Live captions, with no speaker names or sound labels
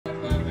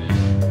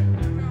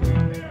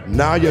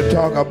Now you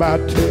talk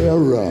about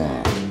terror.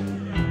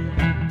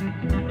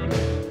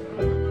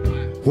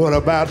 What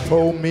about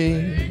for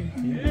me?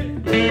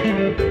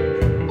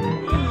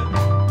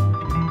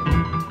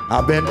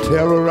 I've been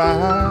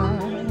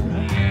terrorized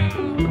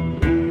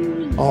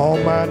all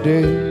my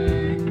day.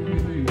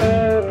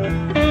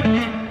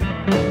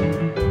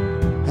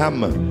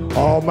 Hammer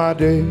all my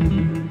day.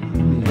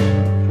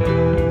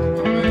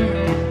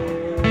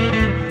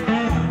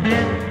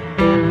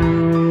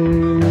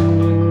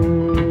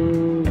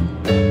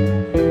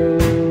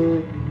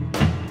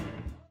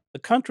 The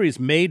country's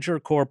major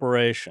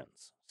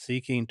corporations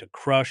seeking to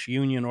crush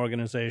union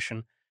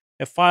organization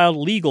have filed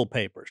legal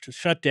papers to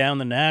shut down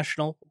the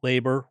National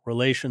Labor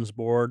Relations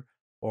Board,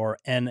 or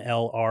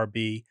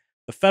NLRB,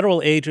 the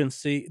federal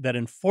agency that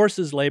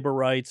enforces labor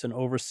rights and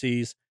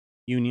oversees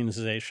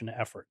unionization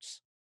efforts.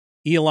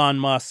 Elon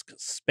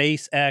Musk's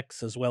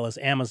SpaceX, as well as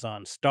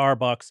Amazon,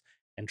 Starbucks,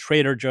 and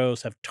Trader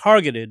Joe's have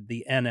targeted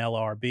the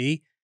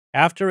NLRB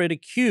after it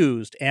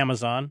accused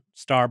Amazon,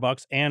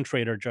 Starbucks, and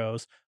Trader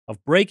Joe's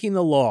of breaking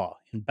the law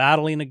in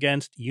battling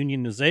against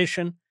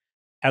unionization,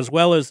 as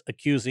well as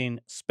accusing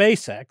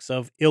SpaceX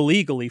of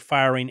illegally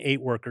firing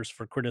 8 workers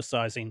for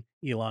criticizing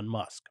Elon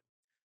Musk.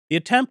 The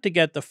attempt to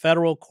get the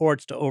federal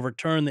courts to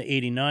overturn the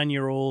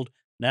 89-year-old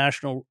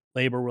National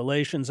Labor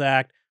Relations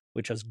Act,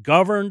 which has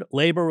governed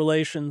labor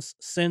relations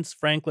since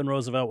Franklin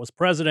Roosevelt was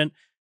president,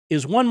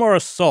 is one more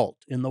assault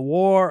in the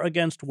war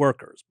against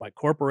workers by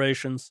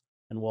corporations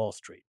and Wall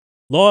Street.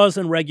 Laws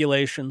and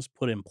regulations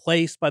put in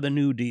place by the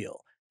New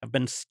Deal have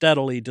been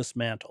steadily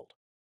dismantled.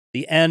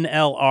 The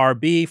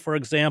NLRB, for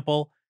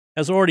example,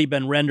 has already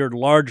been rendered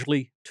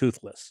largely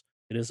toothless.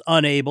 It is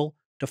unable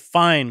to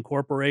fine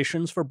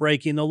corporations for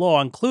breaking the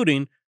law,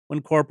 including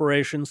when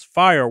corporations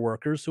fire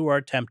workers who are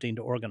attempting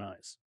to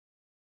organize.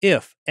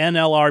 If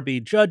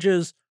NLRB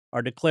judges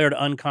are declared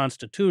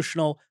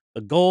unconstitutional, the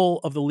goal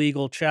of the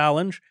legal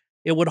challenge,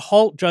 it would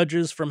halt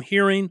judges from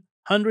hearing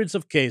hundreds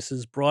of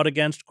cases brought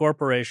against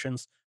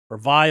corporations for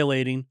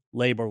violating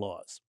labor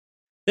laws.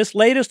 This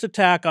latest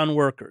attack on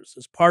workers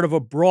is part of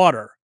a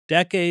broader,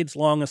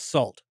 decades-long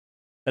assault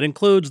that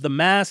includes the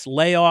mass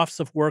layoffs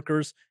of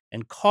workers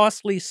and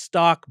costly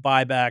stock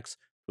buybacks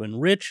to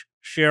enrich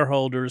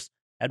shareholders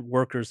at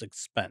workers'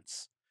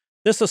 expense.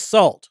 This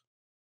assault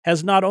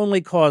has not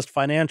only caused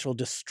financial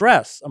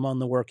distress among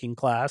the working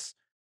class,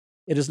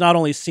 it has not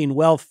only seen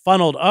wealth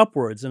funneled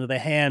upwards into the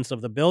hands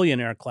of the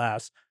billionaire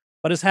class,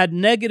 but has had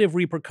negative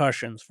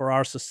repercussions for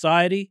our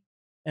society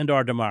and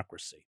our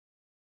democracy.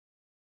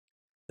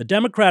 The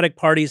Democratic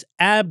Party's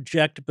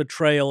abject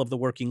betrayal of the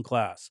working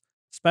class,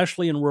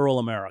 especially in rural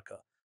America,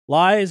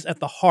 lies at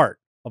the heart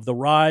of the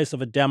rise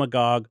of a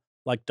demagogue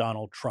like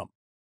Donald Trump.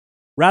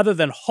 Rather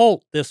than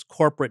halt this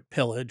corporate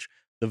pillage,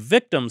 the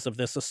victims of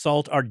this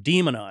assault are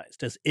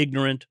demonized as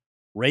ignorant,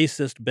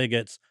 racist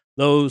bigots,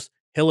 those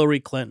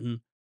Hillary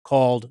Clinton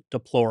called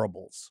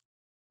deplorables.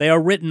 They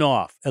are written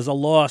off as a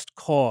lost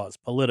cause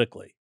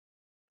politically.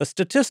 The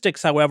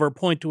statistics, however,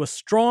 point to a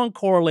strong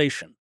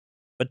correlation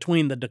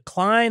between the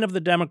decline of the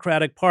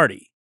Democratic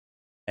Party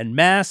and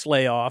mass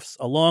layoffs,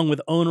 along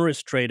with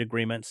onerous trade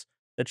agreements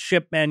that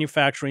ship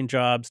manufacturing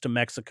jobs to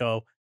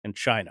Mexico and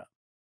China.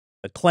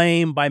 The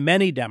claim by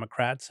many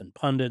Democrats and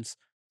pundits,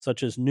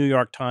 such as New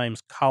York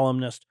Times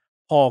columnist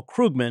Paul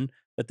Krugman,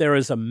 that there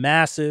is a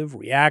massive,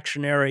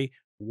 reactionary,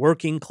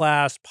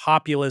 working-class,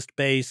 populist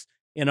base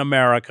in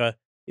America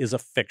is a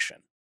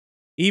fiction.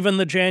 Even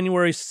the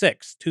January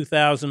 6,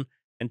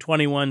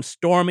 2021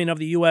 storming of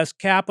the U.S.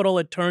 Capitol,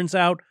 it turns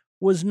out,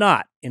 was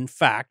not, in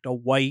fact, a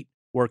white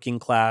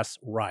working-class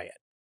riot.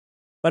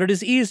 But it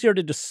is easier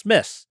to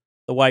dismiss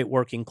the white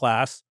working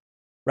class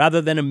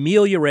rather than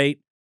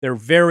ameliorate their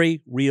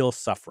very real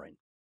suffering.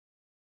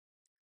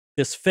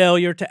 This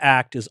failure to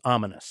act is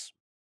ominous.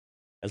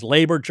 As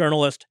labor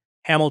journalist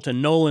Hamilton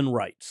Nolan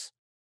writes,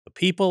 the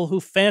people who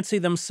fancy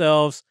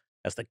themselves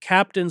as the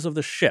captains of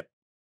the ship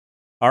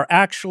are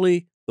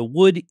actually the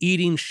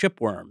wood-eating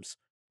shipworms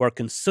who are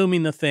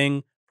consuming the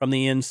thing from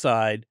the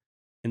inside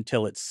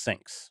until it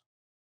sinks.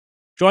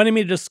 Joining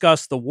me to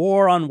discuss the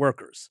war on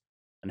workers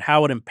and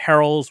how it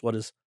imperils what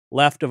is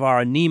left of our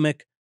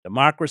anemic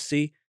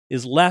democracy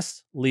is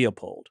Les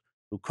Leopold,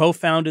 who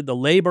co-founded the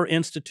Labor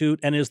Institute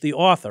and is the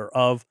author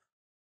of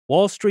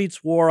Wall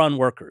Street's War on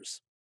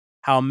Workers: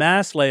 How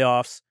Mass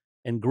Layoffs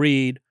and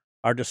Greed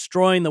Are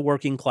Destroying the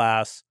Working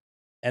Class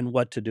and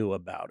What to Do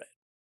About It.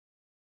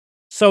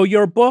 So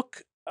your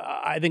book,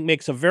 I think,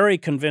 makes a very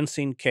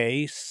convincing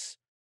case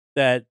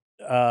that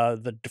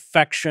the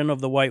defection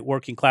of the white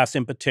working class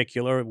in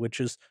particular,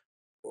 which is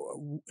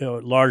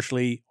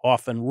largely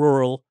often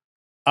rural,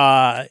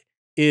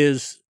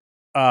 is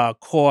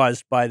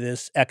caused by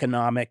this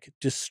economic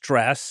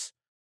distress.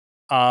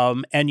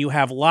 And you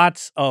have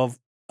lots of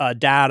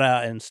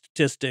data and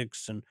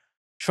statistics and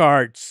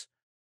charts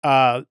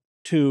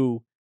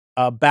to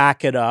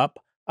back it up.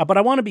 But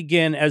I want to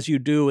begin, as you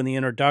do in the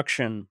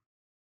introduction,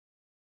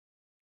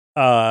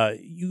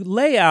 you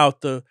lay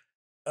out the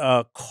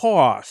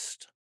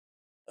cost,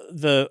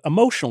 the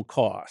emotional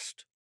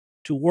cost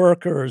to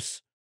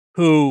workers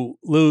who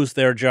lose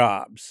their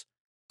jobs.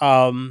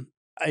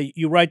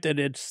 You write that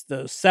it's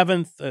the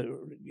seventh,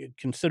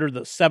 considered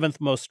the seventh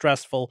most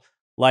stressful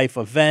life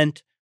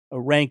event,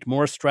 ranked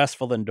more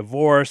stressful than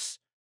divorce,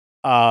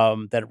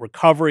 that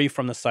recovery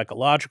from the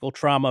psychological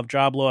trauma of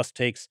job loss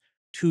takes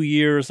 2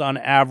 years on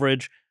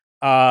average.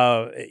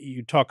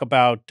 You talk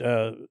about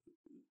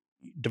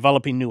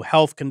developing new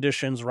health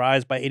conditions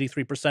rise by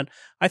 83%.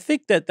 I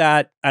think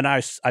and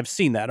I've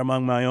seen that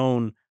among my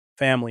own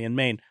family in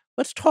Maine.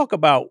 Let's talk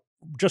about,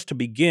 just to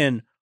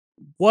begin,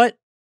 what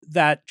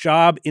that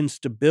job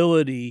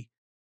instability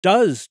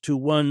does to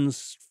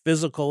one's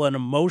physical and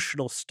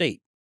emotional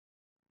state.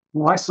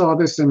 Well, I saw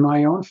this in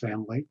my own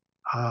family.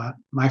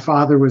 My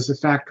father was a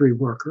factory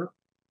worker,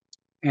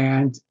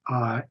 and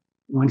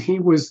when he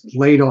was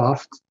laid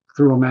off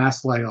through a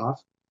mass layoff,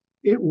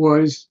 it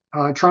was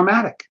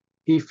traumatic.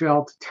 He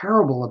felt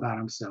terrible about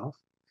himself.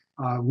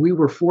 We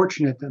were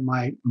fortunate that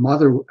my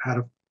mother had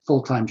a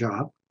full-time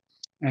job,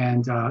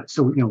 and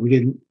so we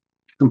didn't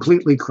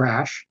completely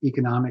crash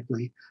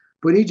economically,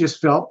 but he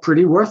just felt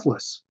pretty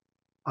worthless.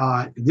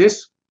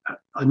 This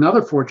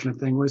Another fortunate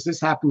thing was this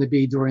happened to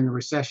be during the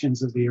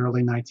recessions of the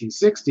early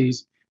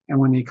 1960s, and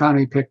when the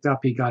economy picked up,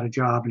 he got a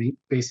job, and he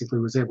basically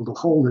was able to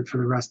hold it for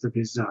the rest of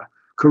his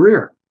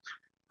career.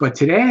 But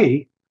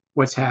today,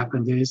 what's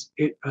happened is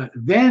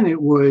then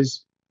it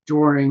was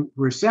during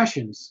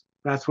recessions.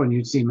 That's when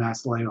you'd see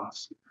mass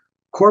layoffs.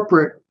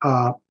 Corporate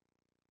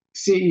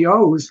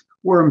CEOs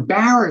were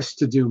embarrassed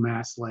to do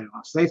mass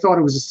layoffs. They thought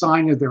it was a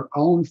sign of their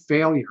own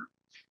failure.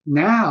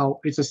 Now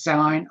it's a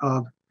sign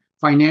of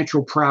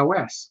financial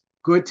prowess.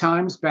 Good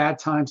times, bad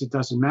times, it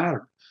doesn't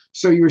matter.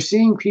 So you're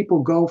seeing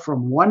people go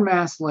from one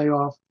mass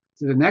layoff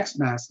to the next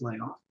mass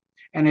layoff,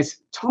 and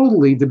it's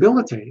totally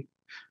debilitating.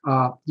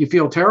 You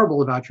feel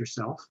terrible about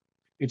yourself.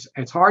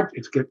 It's hard.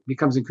 It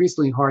becomes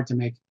increasingly hard to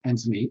make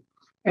ends meet,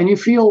 and you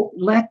feel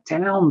let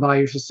down by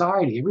your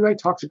society. Everybody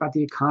talks about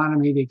the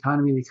economy, the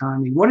economy, the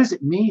economy. What does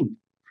it mean?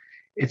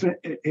 If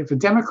a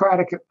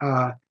democratic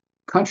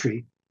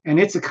country and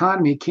its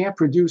economy can't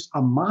produce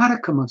a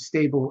modicum of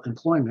stable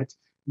employment,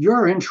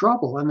 you're in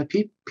trouble, and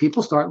the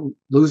people start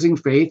losing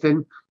faith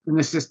in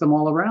the system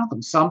all around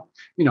them.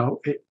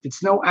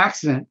 It's no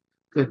accident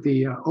that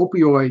the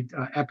opioid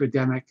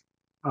epidemic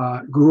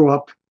grew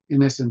up in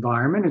this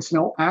environment. It's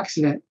no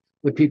accident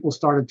that people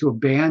started to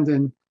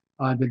abandon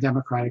the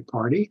Democratic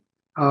Party.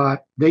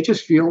 They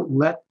just feel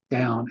let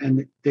down,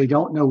 and they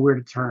don't know where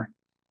to turn.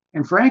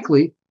 And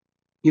frankly,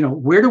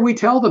 where do we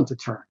tell them to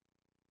turn?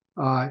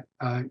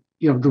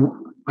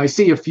 I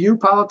see a few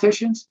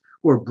politicians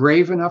who are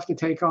brave enough to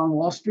take on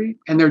Wall Street,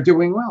 and they're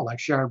doing well, like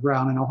Sherrod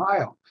Brown in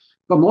Ohio.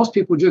 But most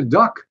people just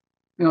duck.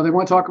 They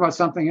want to talk about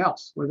something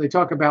else, or they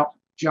talk about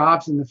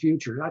jobs in the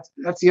future.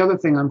 That's the other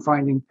thing I'm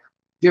finding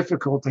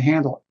difficult to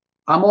handle.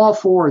 I'm all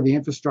for the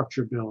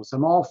infrastructure bills.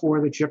 I'm all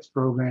for the CHIPS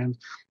programs,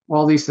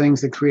 all these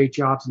things that create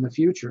jobs in the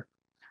future.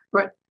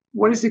 But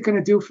what is it going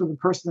to do for the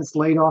person that's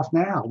laid off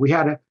now? We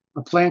had a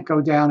plant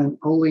go down in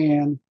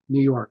Olean,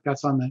 New York.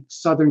 That's on the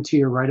southern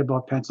tier right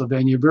above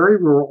Pennsylvania. Very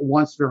rural,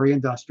 once very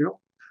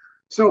industrial.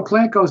 So a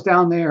plant goes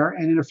down there,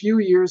 and in a few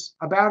years,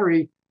 a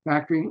battery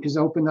factory is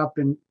opened up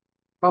in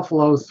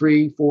Buffalo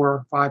 3,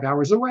 4, 5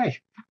 hours away.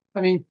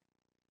 I mean,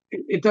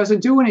 it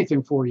doesn't do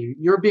anything for you.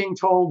 You're being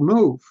told,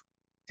 move.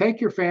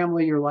 Take your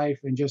family, your life,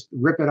 and just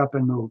rip it up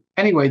and move.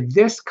 Anyway,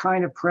 this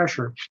kind of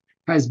pressure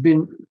has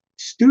been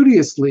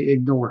studiously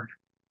ignored.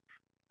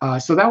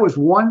 So that was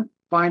one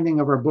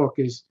finding of our book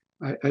is,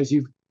 as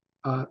you've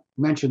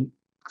mentioned,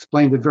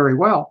 explained it very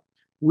well,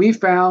 we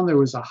found there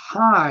was a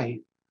high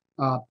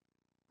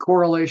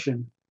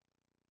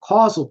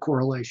causal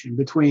correlation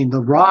between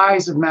the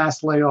rise of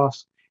mass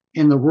layoffs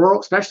in the rural,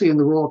 especially in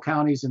the rural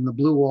counties in the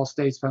blue wall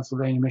states,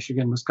 Pennsylvania,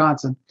 Michigan,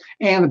 Wisconsin,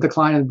 and the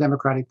decline of the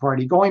Democratic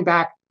Party going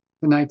back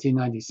to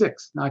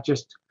 1996, not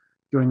just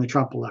during the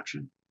Trump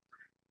election.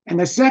 And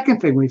the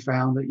second thing we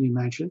found that you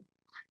mentioned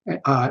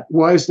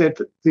was that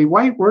the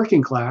white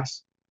working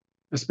class,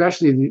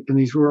 especially in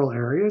these rural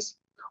areas,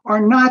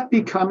 are not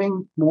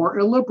becoming more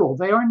illiberal.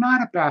 They are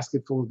not a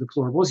basket full of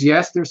deplorables.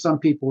 Yes, there's some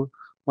people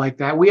like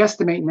that. We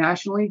estimate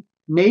nationally,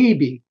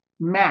 maybe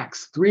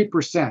max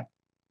 3%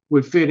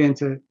 would fit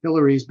into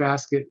Hillary's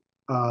basket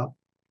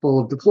full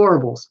of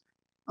deplorables.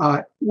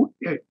 I'm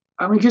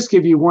going to just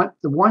give you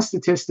the one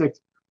statistic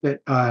that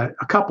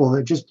a couple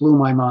that just blew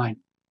my mind.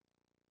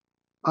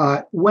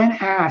 When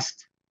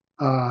asked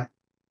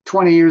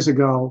 20 years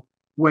ago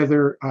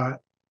whether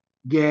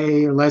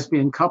gay or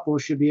lesbian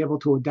couples should be able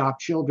to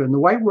adopt children, the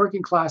white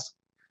working class,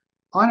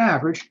 on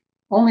average,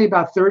 only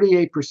about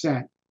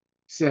 38%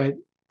 said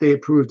they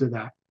approved of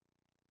that.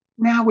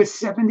 Now it's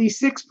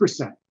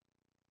 76%.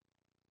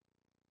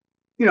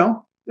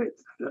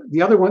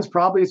 The other one's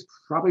probably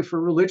for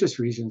religious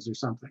reasons or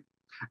something.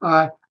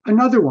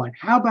 Another one,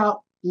 how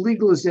about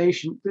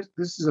legalization?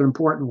 This is an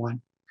important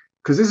one,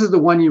 because this is the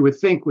one you would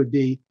think would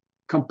be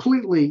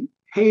completely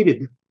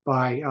hated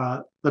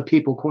by the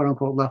people, quote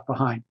unquote, left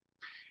behind.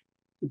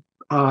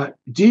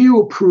 Do you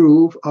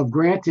approve of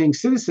granting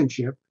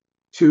citizenship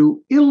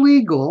to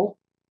illegal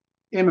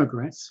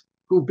immigrants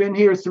who've been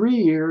here 3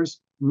 years,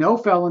 no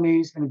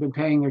felonies, and have been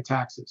paying their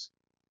taxes.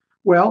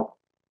 Well,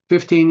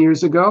 15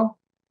 years ago,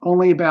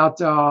 only about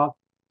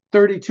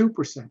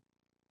 32%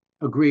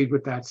 agreed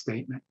with that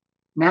statement.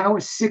 Now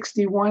it's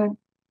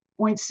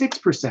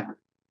 61.6%.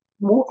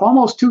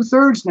 Almost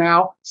 2/3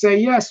 now say,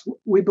 yes,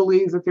 we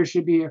believe that there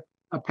should be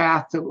a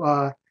path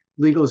to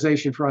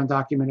legalization for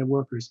undocumented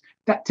workers.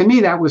 That, to me,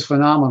 that was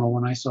phenomenal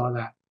when I saw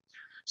that.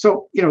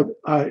 So,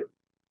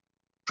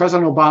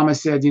 President Obama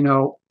said,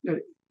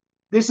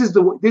 there's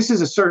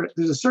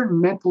a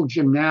certain mental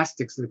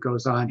gymnastics that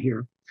goes on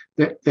here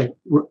that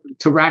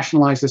to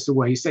rationalize this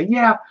away. You say,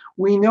 yeah,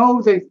 we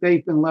know that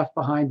they've been left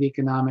behind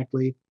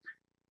economically.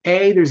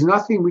 There's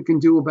nothing we can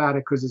do about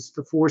it because it's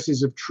the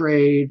forces of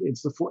trade,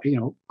 it's the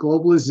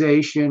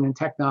globalization and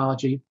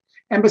technology,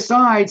 and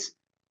besides,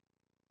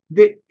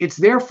 it's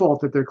their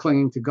fault that they're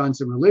clinging to guns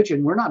and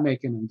religion. We're not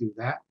making them do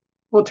that.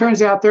 Well, it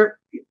turns out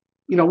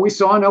we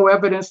saw no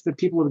evidence that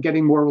people are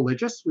getting more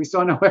religious. We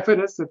saw no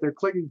evidence that they're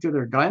clinging to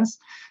their guns.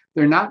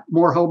 They're not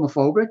more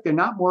homophobic. They're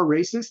not more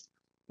racist.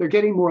 They're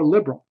getting more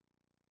liberal,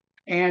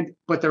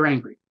 but they're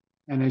angry.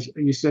 And as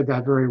you said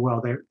that very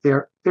well,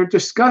 they're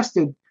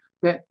disgusted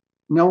that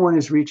no one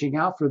is reaching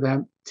out to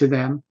them,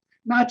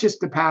 not just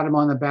to pat them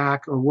on the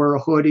back or wear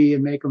a hoodie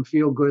and make them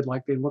feel good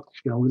like we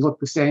look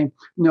the same.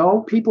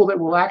 No, people that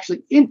will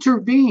actually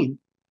intervene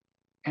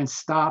and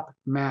stop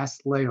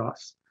mass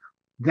layoffs.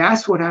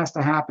 That's what has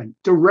to happen.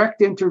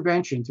 Direct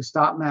intervention to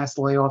stop mass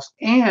layoffs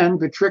and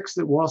the tricks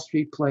that Wall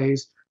Street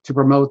plays to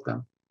promote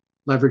them.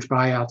 Leverage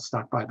buyouts,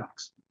 stock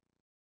buybacks.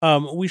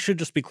 We should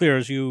just be clear,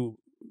 as you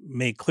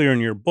make clear in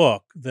your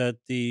book, that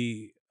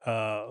the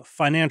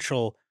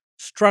financial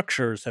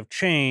structures have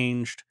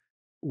changed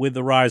with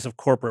the rise of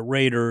corporate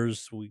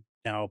raiders. We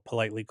now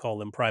politely call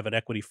them private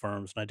equity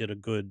firms. And I did a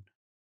good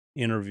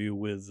interview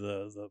with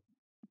the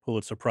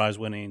Pulitzer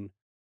Prize-winning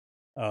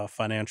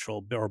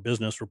financial or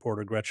business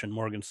reporter Gretchen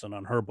Morgenson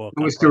on her book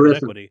on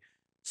private equity.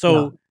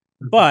 So,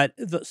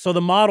 so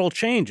the model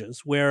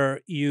changes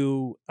where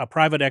a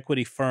private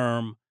equity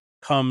firm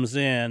comes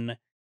in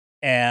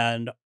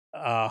and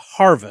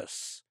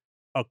harvests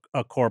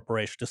a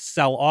corporation to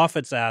sell off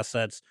its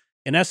assets,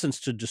 in essence,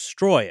 to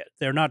destroy it.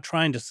 They're not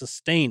trying to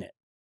sustain it.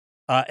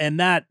 And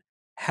that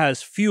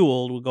has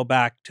fueled, we'll go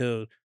back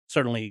to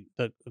certainly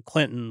the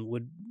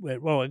Clinton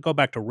go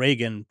back to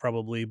Reagan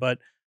probably, but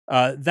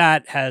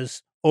that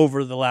has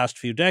over the last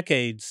few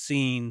decades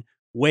seen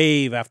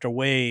wave after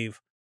wave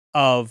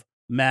of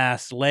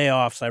mass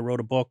layoffs. I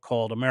wrote a book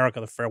called America,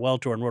 the Farewell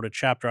Tour, and wrote a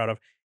chapter out of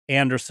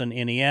Anderson,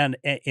 Indiana.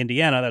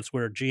 That's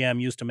where GM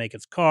used to make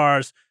its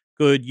cars,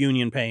 good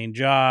union-paying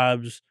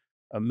jobs,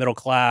 a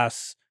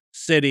middle-class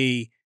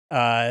city.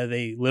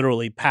 They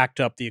literally packed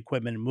up the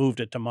equipment and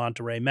moved it to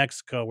Monterrey,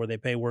 Mexico, where they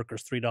pay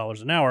workers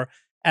 $3 an hour.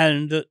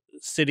 And the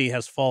city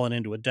has fallen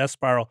into a death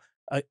spiral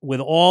with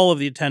all of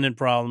the attendant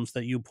problems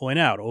that you point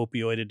out: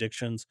 opioid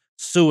addictions,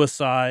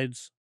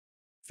 suicides,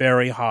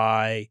 very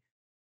high.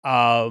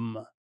 And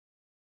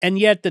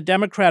yet the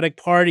Democratic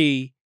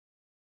Party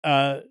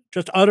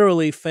just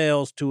utterly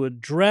fails to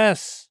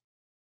address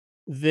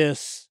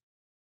this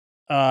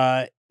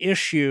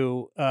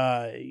issue.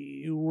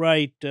 You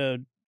write, Joe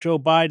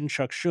Biden,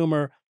 Chuck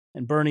Schumer,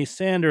 and Bernie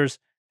Sanders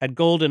had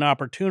golden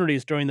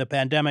opportunities during the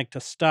pandemic to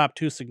stop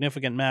two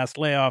significant mass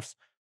layoffs,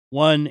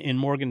 one in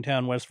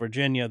Morgantown, West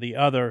Virginia, the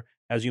other,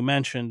 as you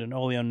mentioned, in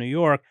Olean, New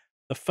York.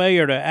 The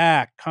failure to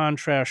act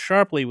contrasts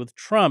sharply with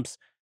Trump's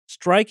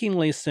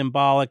strikingly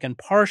symbolic and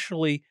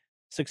partially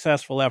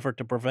successful effort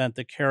to prevent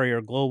the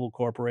Carrier Global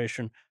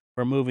Corporation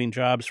from moving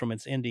jobs from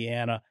its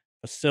Indiana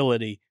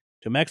facility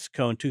to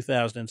Mexico in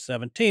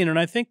 2017. And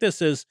I think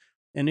this is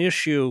an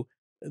issue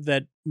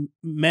that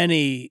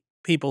many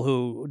people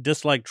who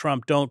dislike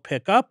Trump don't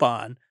pick up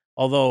on,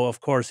 although,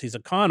 of course, he's a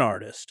con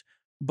artist.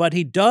 But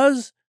he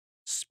does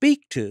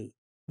speak to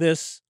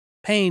this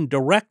pain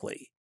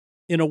directly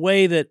in a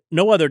way that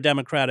no other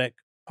Democratic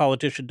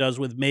politician does,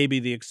 with maybe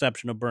the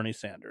exception of Bernie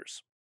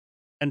Sanders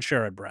and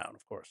Sherrod Brown,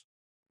 of course.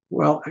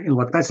 Well,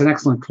 look, that's an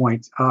excellent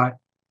point.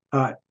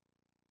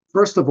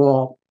 First of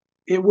all,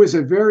 it was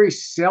a very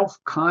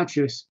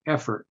self-conscious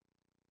effort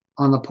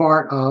on the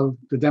part of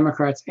the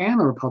Democrats and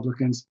the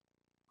Republicans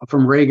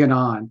from Reagan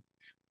on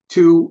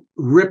to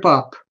rip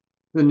up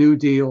the New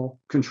Deal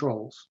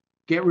controls,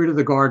 get rid of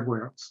the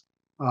guardrails.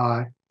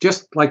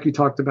 Just like you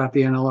talked about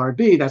the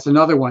NLRB, that's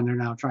another one they're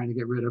now trying to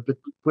get rid of.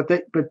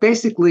 But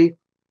basically,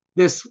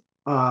 these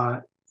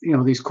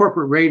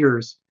corporate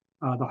raiders,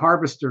 the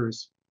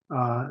harvesters,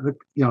 that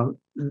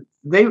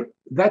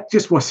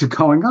just wasn't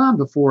going on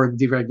before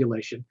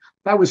deregulation.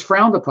 That was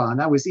frowned upon.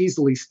 That was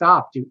easily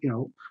stopped.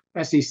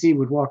 SEC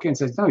would walk in and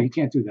say, "No, you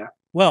can't do that."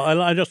 Well,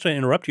 I just want to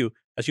interrupt you.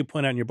 As you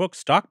point out in your book,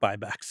 stock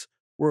buybacks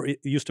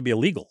used to be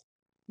illegal.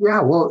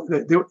 Yeah, well,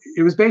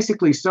 it was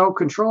basically so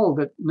controlled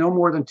that no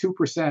more than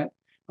 2%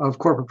 of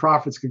corporate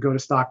profits could go to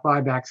stock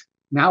buybacks.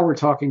 Now we're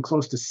talking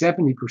close to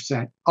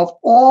 70% of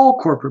all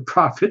corporate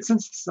profits in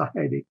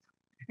society.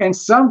 And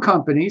some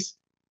companies,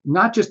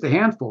 not just a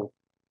handful,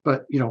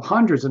 but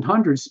hundreds and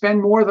hundreds,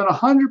 spend more than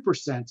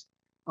 100%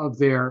 of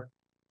their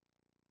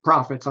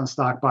profits on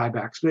stock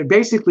buybacks. They're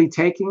basically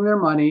taking their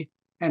money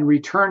and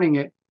giving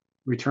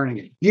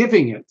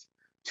it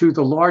to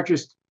the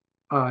largest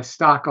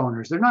stock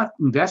owners. They're not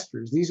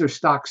investors. These are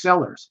stock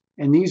sellers.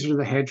 And these are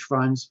the hedge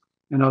funds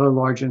and other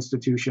large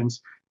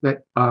institutions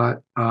that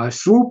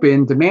swoop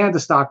in, demand a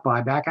stock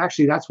buyback.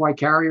 Actually, that's why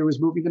Carrier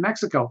was moving to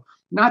Mexico,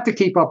 not to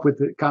keep up with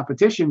the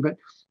competition, but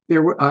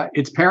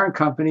its parent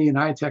company,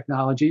 United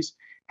Technologies,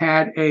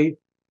 had a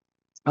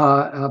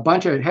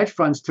bunch of hedge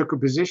funds took a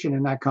position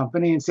in that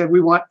company and said,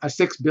 we want a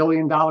 $6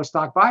 billion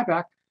stock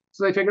buyback.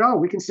 So they figured,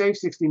 we can save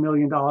 $60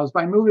 million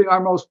by moving our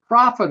most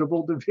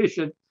profitable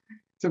division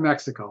to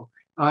Mexico.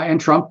 And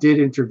Trump did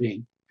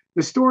intervene.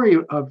 The story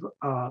of,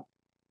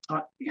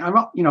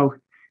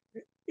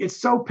 it's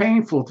so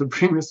painful to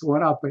bring this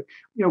one up, but,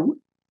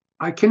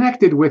 I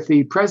connected with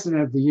the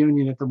president of the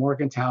union at the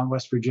Morgantown,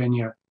 West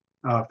Virginia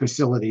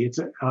facility. It's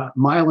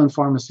Mylan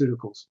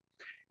Pharmaceuticals.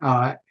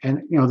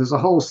 And there's a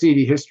whole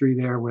seedy history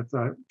there with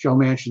Joe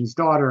Manchin's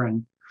daughter,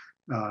 and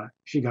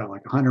she got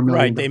like $100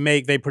 million.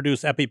 Right, they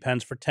produce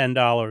EpiPens for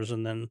 $10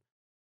 and then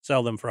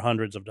sell them for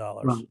hundreds of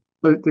dollars. Right.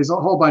 But there's a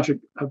whole bunch of.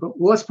 But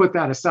let's put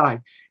that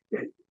aside.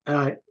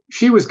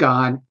 She was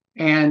gone,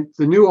 and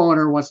the new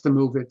owner wants to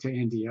move it to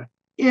India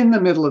in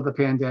the middle of the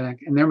pandemic,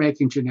 and they're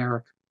making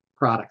generic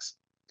products.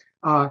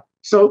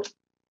 So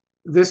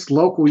this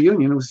local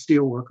union was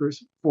steel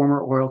workers,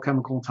 former oil,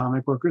 chemical,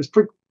 atomic workers,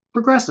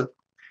 progressive.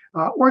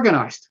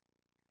 Organized,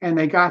 and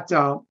they got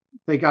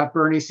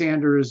Bernie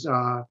Sanders'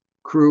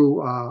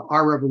 crew,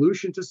 Our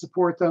Revolution, to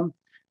support them.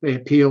 They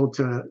appealed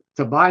to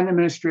Biden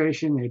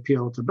administration. They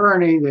appealed to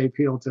Bernie. They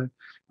appealed to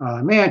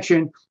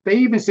Manchin. They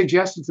even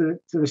suggested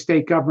to the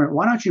state government,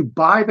 why don't you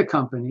buy the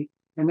company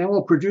and then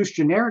we'll produce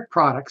generic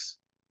products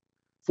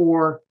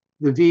for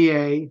the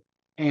VA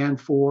and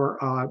for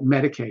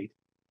Medicaid.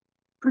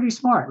 Pretty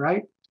smart,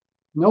 right?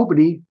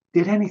 Nobody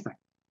did anything.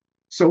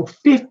 So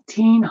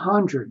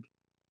 1,500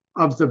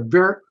 of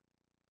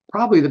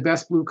probably the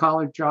best blue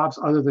collar jobs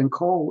other than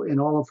coal in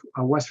all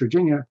of West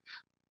Virginia,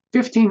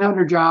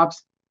 1,500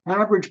 jobs,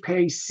 average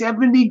pay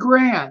 70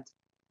 grand,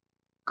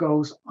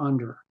 goes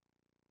under.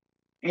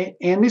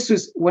 And this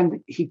was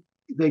when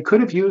they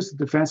could have used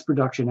the Defense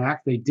Production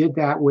Act. They did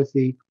that with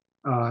the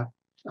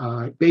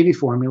baby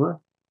formula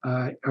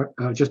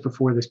just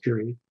before this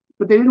period,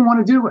 but they didn't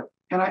want to do it.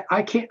 And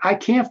I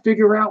can't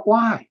figure out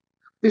why.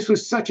 This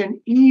was such an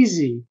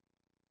easy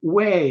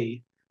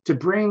way to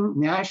bring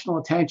national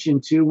attention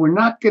to, we're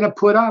not going to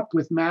put up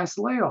with mass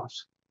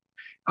layoffs.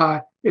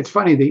 It's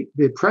funny,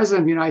 the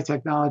president of United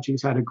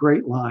Technologies had a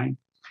great line.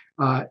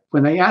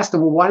 When they asked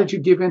him, well, why did you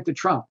give in to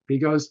Trump? He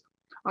goes,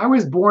 I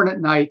was born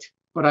at night,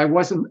 but I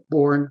wasn't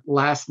born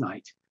last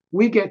night.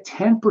 We get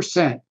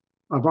 10%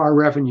 of our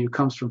revenue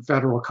comes from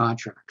federal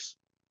contracts,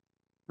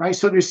 right?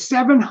 So there's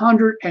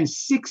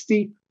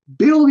 $760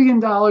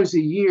 billion a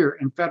year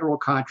in federal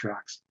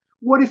contracts.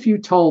 What if you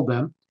told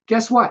them,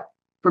 guess what?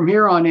 From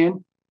here on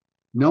in,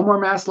 no more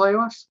mass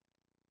layoffs,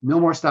 no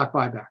more stock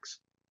buybacks.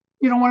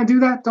 You don't want to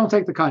do that? Don't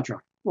take the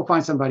contract. We'll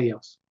find somebody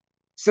else.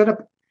 Set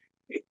up.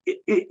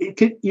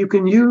 You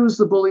can use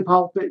the bully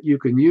pulpit. You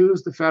can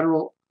use the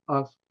federal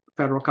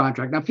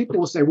contract. Now, people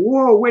will say,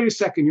 whoa, wait a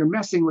second. You're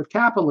messing with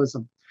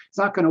capitalism. It's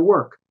not going to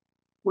work.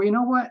 Well, you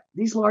know what?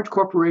 These large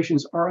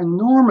corporations are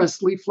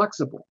enormously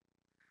flexible.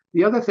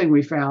 The other thing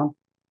we found,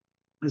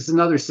 this is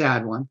another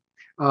sad one,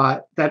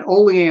 that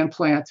Olean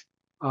plant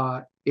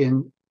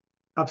in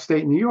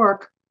upstate New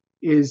York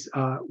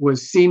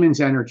was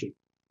Siemens Energy.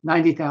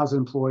 90,000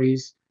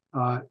 employees,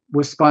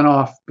 was spun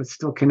off, but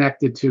still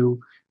connected to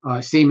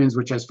Siemens,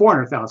 which has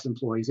 400,000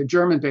 employees, a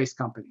German-based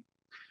company.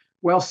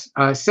 Well,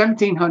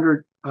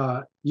 1,700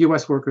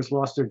 U.S. workers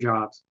lost their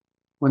jobs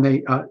when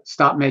they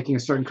stopped making a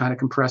certain kind of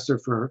compressor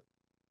for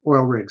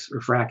oil rigs or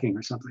fracking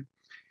or something.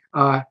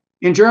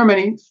 In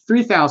Germany,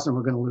 3,000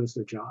 were going to lose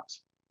their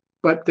jobs.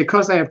 But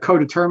because they have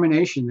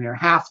co-determination there,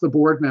 half the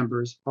board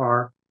members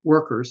are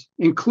workers,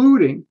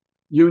 including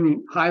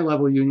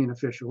high-level union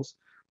officials.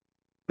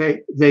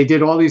 They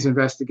did all these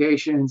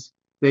investigations.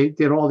 They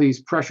did all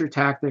these pressure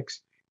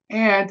tactics.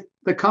 And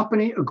the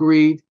company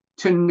agreed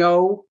to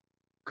no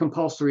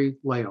compulsory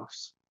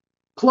layoffs.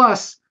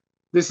 Plus,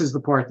 this is the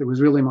part that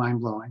was really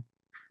mind-blowing.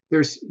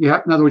 In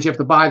other words, you have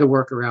to buy the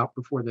worker out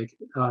before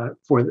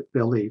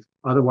they'll leave.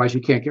 Otherwise,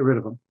 you can't get rid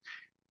of them.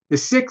 The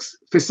 6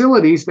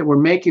 facilities that were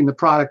making the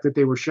product that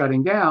they were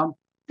shutting down,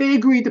 they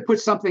agreed to put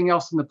something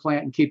else in the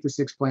plant and keep the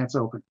 6 plants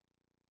open.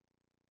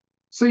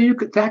 So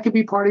that could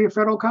be part of your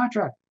federal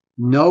contract.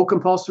 No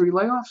compulsory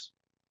layoffs,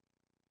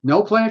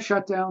 no plant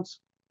shutdowns,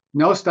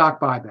 no stock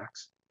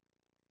buybacks.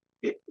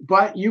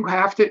 But you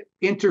have to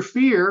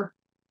interfere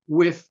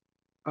with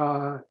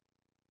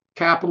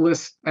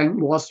capitalist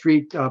and Wall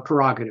Street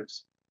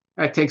prerogatives.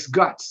 That takes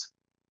guts.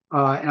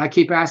 And I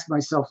keep asking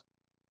myself,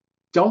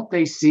 don't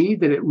they see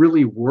that it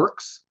really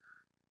works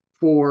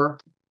for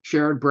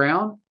Sherrod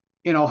Brown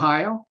in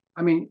Ohio?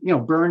 I mean,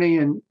 Bernie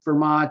in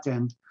Vermont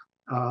and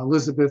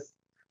Elizabeth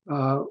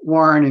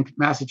Warren in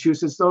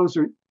Massachusetts, those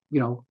are,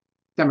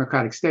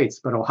 Democratic states.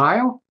 But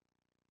Ohio,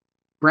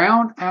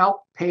 Brown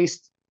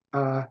outpaced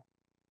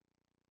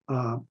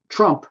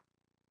Trump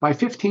by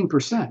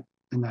 15%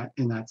 in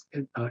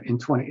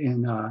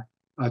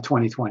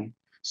 2020.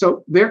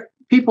 So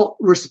people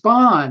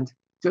respond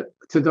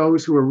to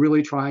those who are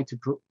really trying to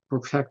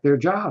protect their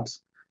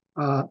jobs,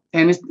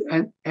 and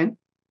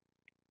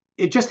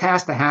it just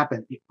has to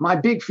happen. My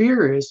big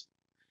fear is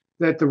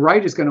that the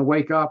right is going to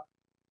wake up.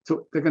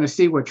 They're going to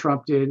see what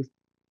Trump did.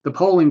 The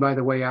polling, by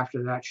the way,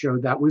 after that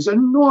showed that was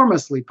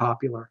enormously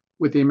popular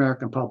with the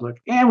American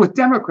public and with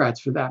Democrats,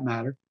 for that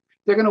matter.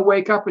 They're going to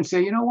wake up and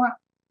say, you know what?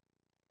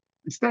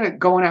 Instead of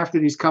going after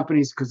these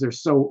companies because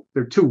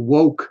they're too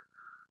woke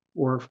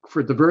or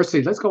for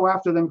diversity, let's go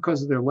after them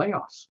because of their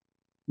layoffs.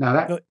 Now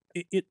that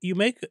you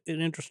make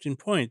an interesting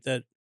point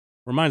that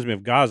reminds me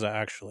of Gaza,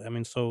 actually. I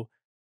mean, so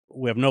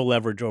we have no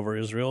leverage over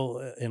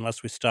Israel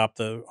unless we stop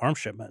the arms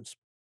shipments.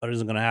 That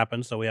isn't going to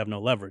happen, so we have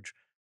no leverage.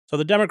 So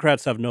the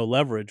Democrats have no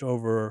leverage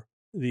over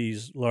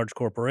these large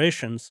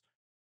corporations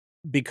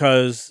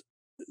because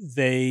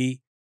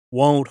they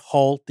won't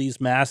halt these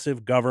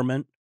massive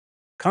government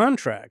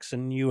contracts.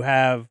 And you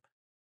have,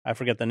 I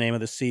forget the name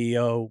of the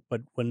CEO,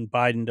 but when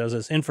Biden does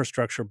his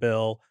infrastructure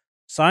bill,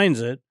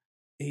 signs it,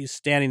 he's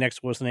standing next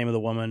to what's the name of the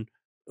woman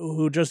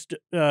who just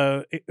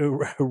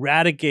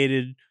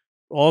eradicated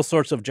all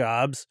sorts of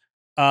jobs.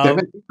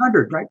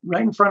 1,700,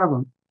 right in front of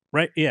them.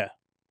 Right? Yeah.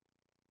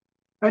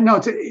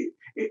 No,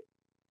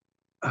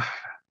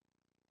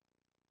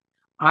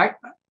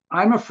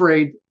 I'm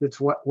afraid that's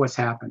what's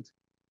happened.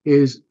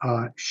 Is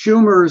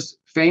Schumer's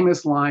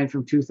famous line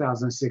from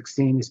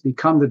 2016 has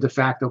become the de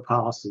facto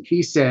policy.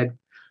 He said,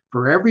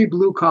 for every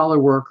blue collar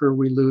worker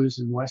we lose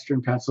in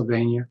Western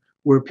Pennsylvania,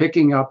 we're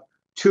picking up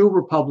 2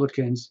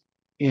 Republicans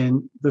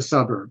in the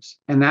suburbs.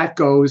 And that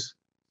goes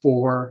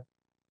for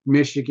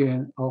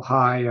Michigan,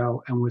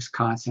 Ohio, and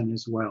Wisconsin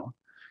as well.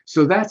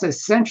 So that's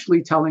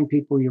essentially telling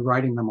people you're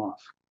writing them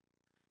off.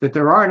 That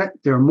there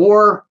are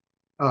more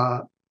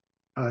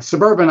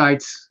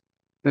suburbanites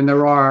than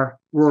there are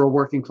rural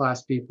working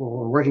class people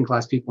or working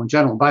class people in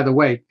general. By the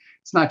way,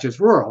 it's not just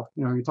rural.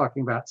 You're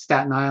talking about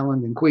Staten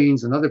Island and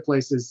Queens and other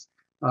places.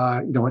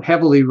 In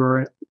heavily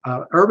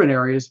urban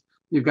areas,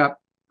 you've got.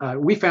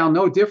 We found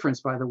no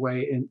difference, by the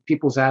way, in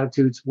people's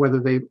attitudes whether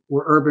they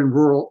were urban,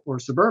 rural, or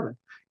suburban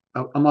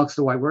amongst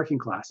the white working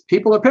class.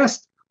 People are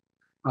pissed.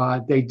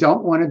 They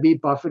don't want to be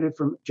buffeted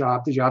from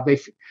job to job. I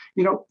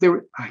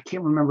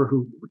can't remember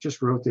who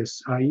just wrote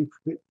this. A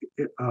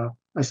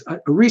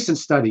recent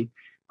study,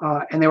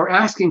 and they were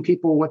asking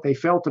people what they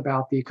felt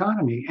about the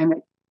economy, and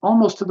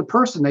almost to the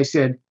person they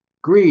said,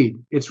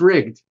 "Greed. It's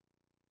rigged.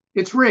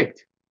 It's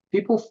rigged."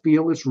 People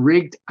feel it's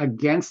rigged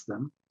against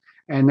them,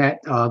 and that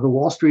the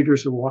Wall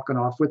Streeters are walking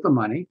off with the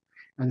money,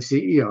 and the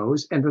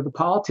CEOs, and that the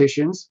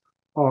politicians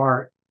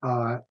are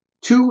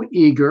too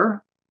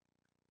eager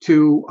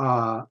to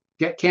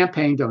get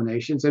campaign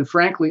donations, and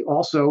frankly,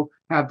 also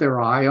have their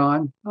eye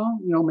on,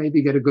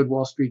 maybe get a good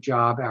Wall Street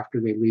job after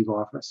they leave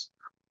office.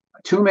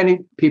 Too many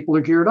people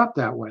are geared up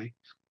that way,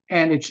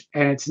 and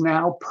it's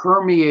now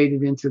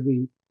permeated into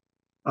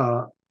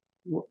the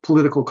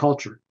political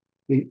culture.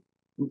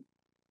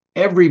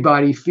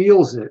 Everybody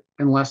feels it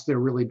unless they're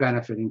really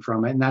benefiting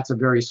from it, and that's a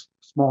very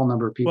small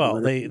number of people.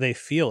 Well, they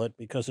feel it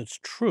because it's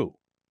true.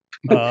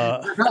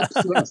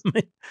 Perhaps, yes.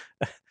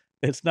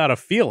 It's not a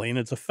feeling;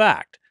 it's a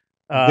fact.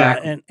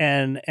 Exactly.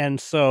 And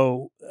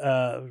so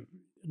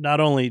not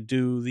only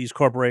do these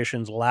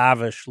corporations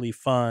lavishly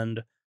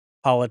fund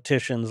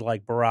politicians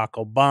like Barack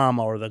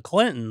Obama or the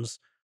Clintons,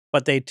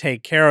 but they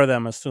take care of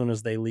them as soon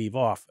as they leave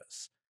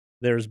office.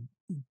 There's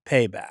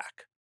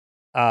payback.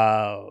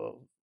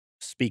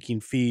 Speaking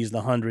fees,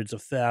 the hundreds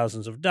of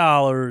thousands of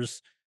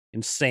dollars,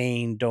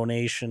 insane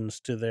donations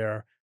to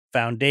their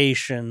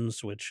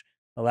foundations, which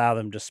allow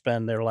them to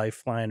spend their life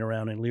flying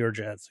around in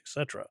Learjets,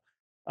 etc.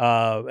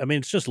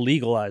 It's just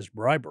legalized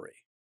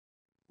bribery.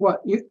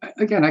 Well,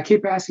 again, I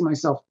keep asking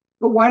myself,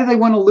 but why do they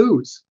want to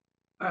lose?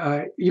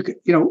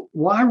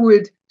 Why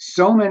would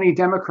so many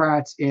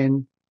Democrats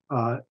in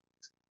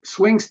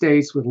swing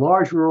states with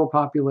large rural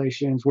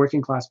populations,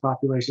 working class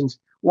populations,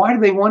 why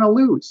do they want to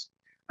lose?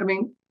 I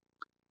mean,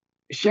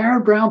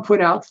 Sherrod Brown put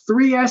out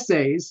 3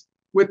 essays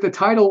with the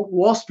title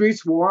 "Wall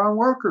Street's War on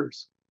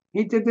Workers."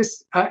 He did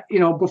this,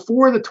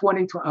 before the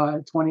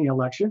 2020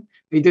 election.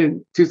 He did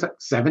it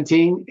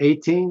 2017,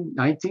 18,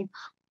 19.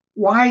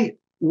 Why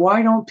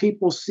don't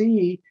people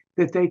see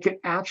that they could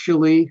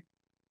actually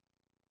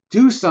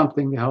do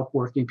something to help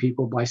working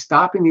people by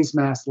stopping these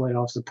mass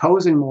layoffs,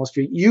 opposing Wall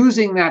Street,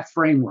 using that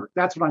framework?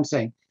 That's what I'm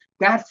saying.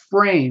 That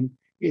frame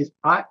is,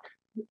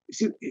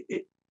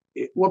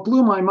 what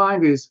blew my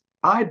mind is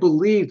I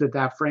believe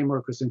that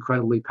framework was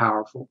incredibly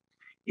powerful.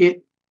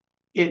 It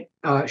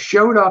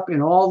showed up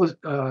in all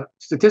the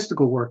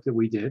statistical work that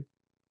we did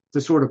to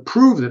sort of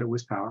prove that it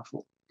was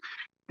powerful.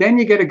 Then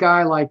you get a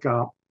guy like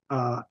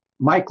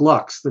Mike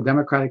Lux, the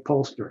Democratic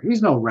pollster.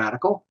 He's no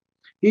radical.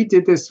 He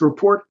did this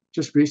report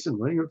just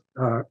recently,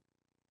 a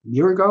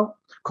year ago,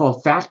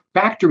 called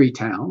Factory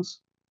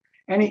Towns.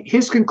 And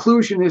his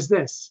conclusion is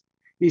this.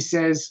 He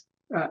says,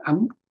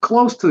 I'm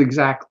close to the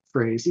exact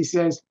phrase. He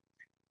says,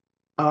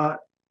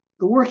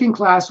 the working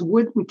class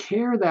wouldn't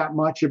care that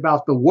much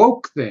about the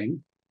woke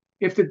thing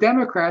if the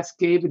Democrats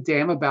gave a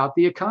damn about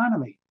the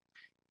economy.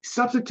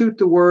 Substitute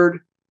the word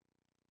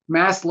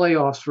mass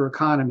layoffs for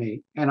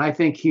economy, and I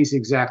think he's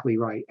exactly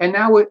right. And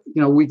now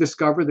we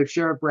discover that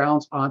Sherrod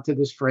Brown's onto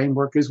this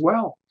framework as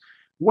well.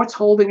 What's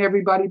holding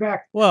everybody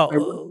back?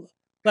 Well,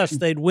 plus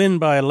they'd win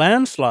by a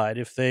landslide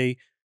if they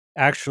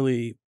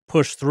actually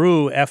push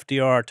through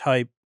FDR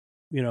type,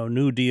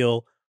 New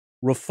Deal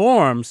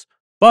reforms.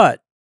 But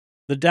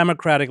the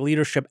Democratic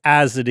leadership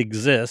as it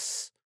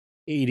exists,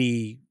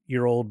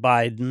 80-year-old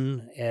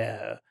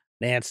Biden,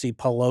 Nancy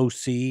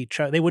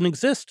Pelosi, they wouldn't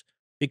exist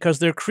because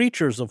they're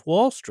creatures of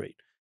Wall Street.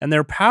 And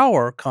their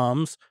power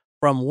comes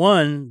from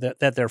one,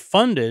 that they're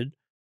funded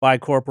by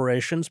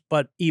corporations,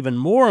 but even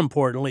more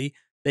importantly,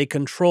 they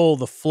control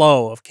the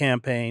flow of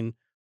campaign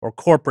or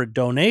corporate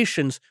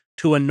donations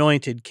to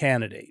anointed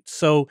candidates.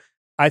 So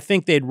I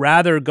think they'd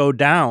rather go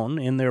down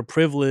in their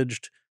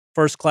privileged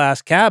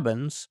first-class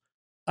cabins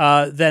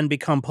than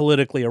become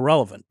politically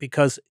irrelevant.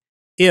 Because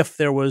if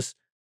there was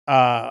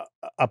a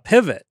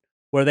pivot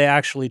where they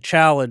actually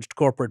challenged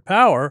corporate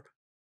power,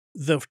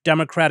 the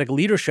Democratic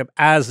leadership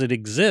as it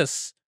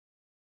exists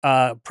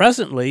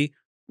presently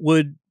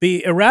would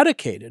be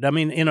eradicated. I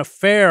mean, in a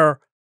fair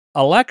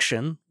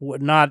election,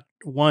 not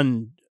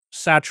one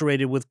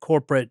saturated with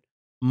corporate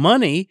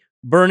money,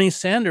 Bernie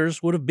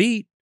Sanders would have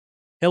beat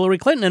Hillary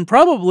Clinton and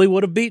probably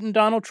would have beaten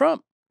Donald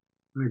Trump.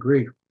 I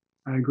agree.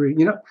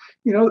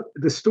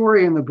 The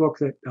story in the book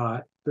that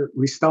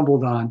we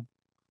stumbled on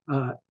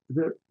that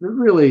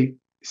really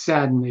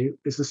saddened me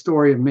is the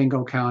story of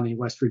Mingo County,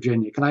 West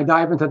Virginia. Can I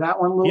dive into that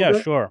one a little bit?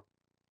 Yeah, sure.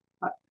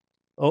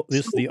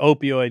 This is the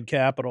opioid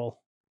capital.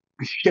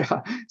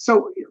 Yeah.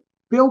 So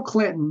Bill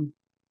Clinton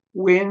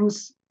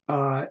wins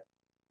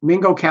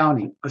Mingo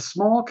County, a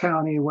small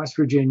county in West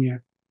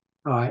Virginia.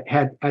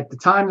 Had at the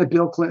time that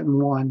Bill Clinton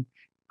won,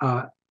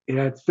 it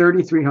had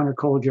 3,300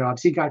 coal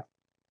jobs. He got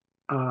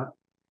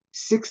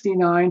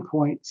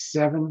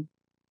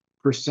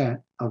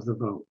 69.7% of the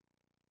vote,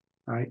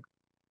 right?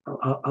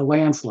 A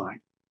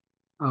landslide.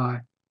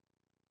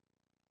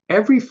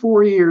 Every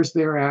 4 years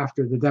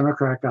thereafter, the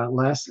Democrat got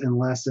less and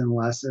less and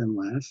less and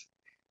less,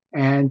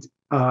 and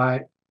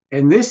Biden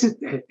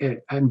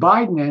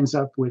ends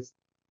up with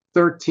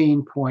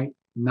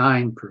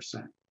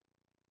 13.9%.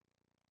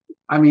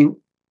 I mean,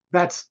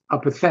 that's a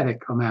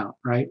pathetic amount,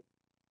 right?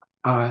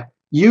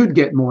 You'd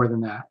get more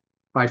than that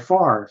by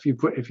far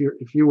if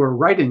you were a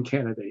write-in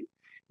candidate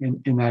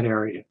in that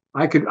area.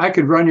 I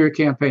could run your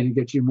campaign and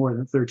get you more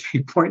than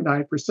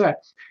 13.9%.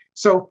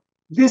 So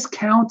this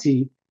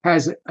county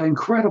has an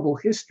incredible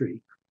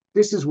history.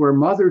 This is where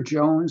Mother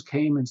Jones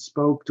came and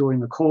spoke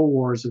during the Coal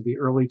Wars of the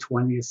early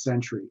 20th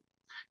century.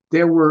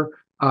 There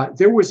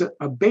was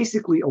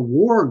basically a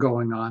war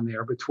going on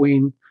there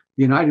between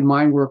the United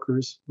Mine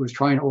Workers, who was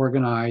trying to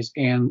organize,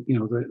 and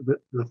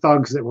the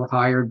thugs that were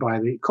hired by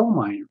the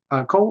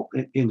coal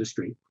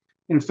industry.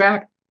 In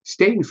fact,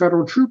 state and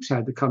federal troops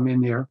had to come in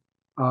there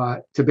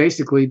to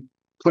basically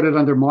put it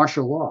under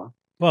martial law.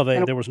 Well,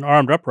 there was an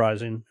armed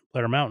uprising in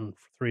Blair Mountain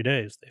for 3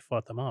 days. They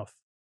fought them off.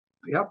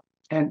 Yep.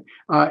 And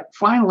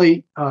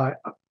finally,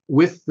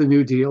 with the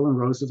New Deal and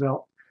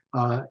Roosevelt,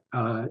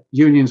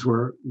 unions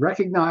were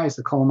recognized.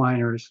 The coal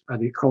miners,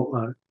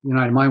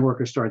 United Mine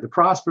Workers started to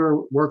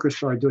prosper. Workers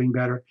started doing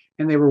better,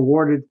 and they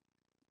rewarded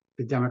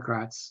the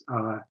Democrats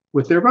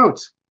with their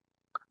votes.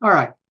 All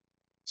right.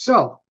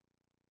 So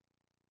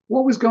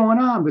what was going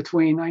on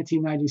between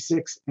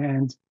 1996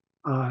 and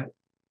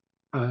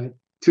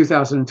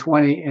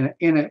 2020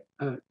 in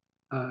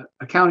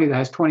a county that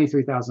has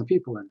 23,000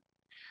 people in it?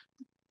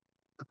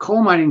 The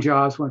coal mining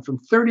jobs went from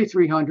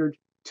 3,300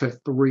 to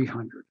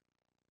 300.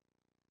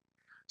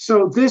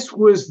 So this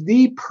was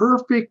the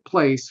perfect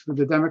place for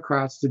the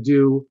Democrats to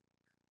do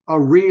a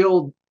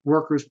real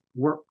work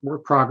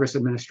progress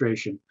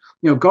administration.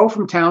 Go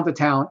from town to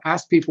town,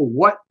 ask people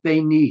what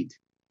they need,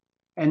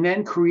 and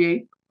then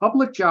create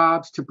public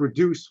jobs to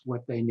produce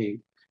what they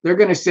need. They're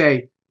going to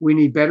say, we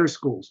need better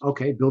schools.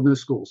 Okay, build new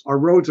schools. Our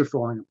roads are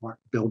falling apart.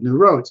 Build new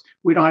roads.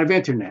 We don't have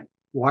internet.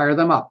 Wire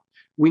them up.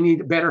 We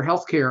need better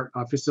healthcare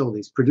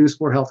facilities. Produce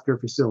more healthcare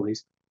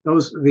facilities.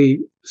 The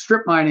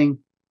strip mining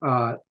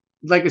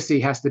legacy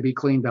has to be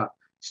cleaned up.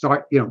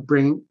 Start,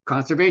 bring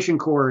Conservation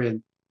Corps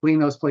in, clean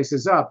those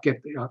places up,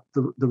 get the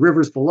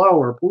rivers below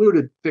or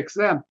polluted, fix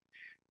them.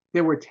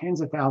 There were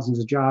tens of thousands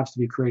of jobs to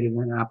be created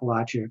in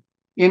Appalachia,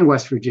 in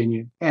West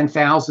Virginia, and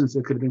thousands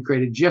that could have been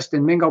created just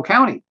in Mingo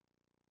County.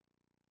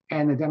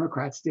 And the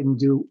Democrats didn't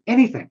do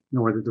anything,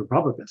 nor did the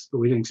Republicans, but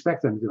we didn't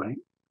expect them to do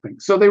anything.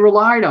 So they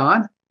relied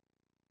on,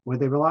 what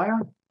did they rely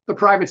on? The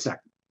private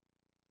sector.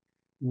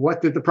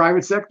 What did the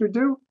private sector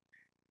do?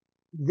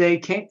 They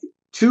came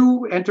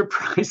too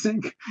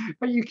enterprising.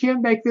 You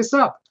can't make this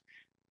up.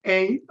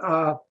 A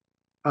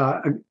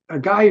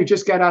guy who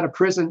just got out of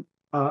prison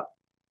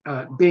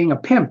being a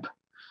pimp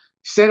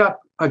set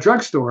up a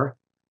drugstore,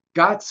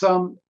 got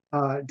some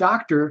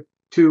doctor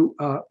to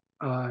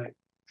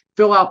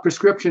fill out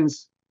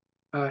prescriptions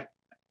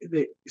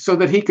so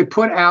that he could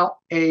put out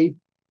a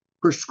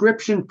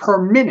prescription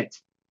per minute.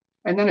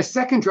 And then a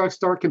second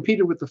drugstore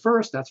competed with the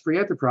first. That's free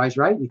enterprise,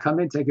 right? You come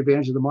in, take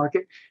advantage of the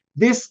market.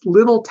 This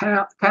little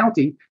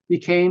county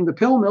became the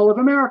pill mill of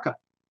America.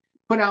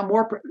 Put out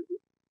more.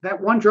 That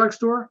one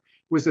drugstore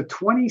was the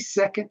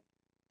 22nd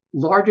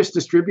largest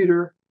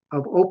distributor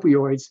of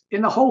opioids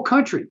in the whole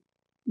country.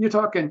 You're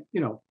talking,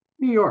 New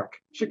York,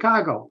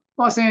 Chicago,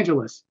 Los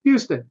Angeles,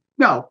 Houston.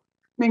 No,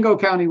 Mingo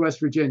County, West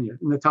Virginia,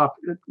 in the top,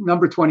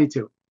 number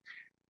 22.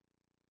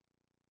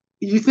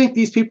 You think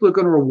these people are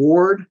going to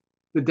reward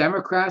the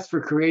Democrats for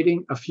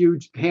creating a few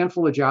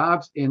handful of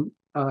jobs in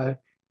a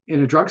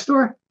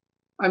drugstore?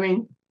 I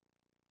mean,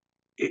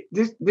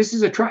 this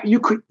is a try. You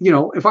could,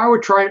 if I were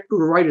trying to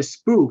write a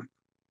spoof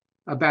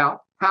about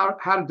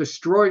how to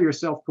destroy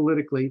yourself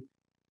politically,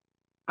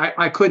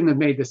 I couldn't have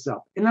made this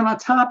up. And then on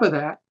top of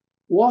that,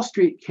 Wall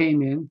Street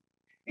came in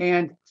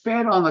and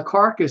fed on the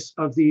carcass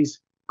of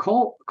these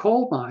coal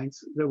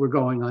mines that were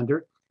going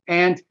under,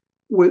 and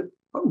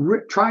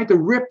tried to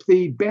rip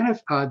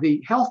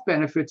the health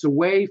benefits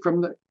away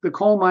from the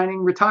coal mining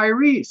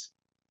retirees.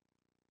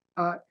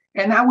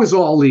 And that was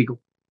all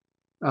legal.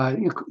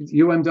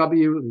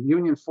 UMW, the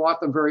union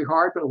fought them very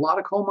hard, but a lot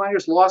of coal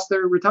miners lost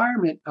their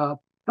retirement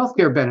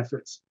healthcare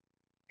benefits.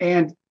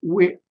 And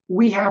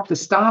we have to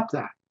stop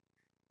that.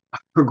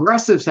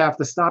 Progressives have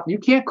to stop. You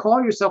can't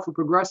call yourself a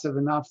progressive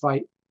and not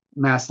fight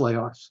mass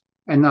layoffs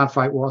and not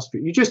fight Wall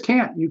Street. You just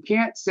can't. You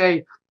can't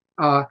say,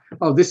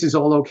 this is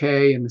all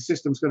okay and the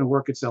system's going to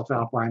work itself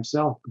out by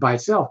itself.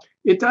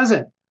 It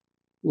doesn't.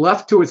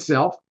 Left to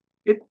itself,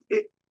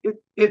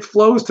 it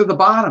flows to the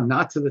bottom,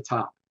 not to the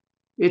top.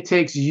 It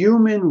takes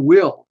human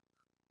will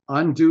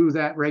undo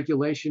that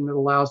regulation that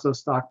allows those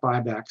stock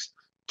buybacks.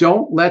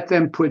 Don't let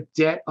them put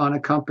debt on a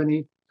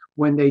company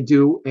when they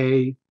do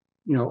a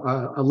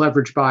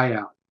leverage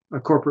buyout, a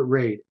corporate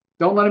raid.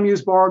 Don't let them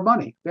use borrowed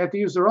money. They have to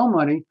use their own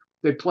money.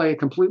 They play it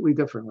completely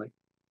differently.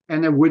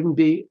 And there wouldn't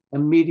be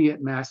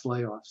immediate mass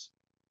layoffs.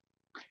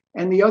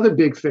 And the other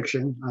big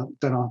fiction,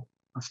 then I'll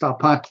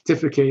stop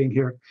pontificating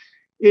here,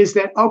 is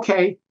that,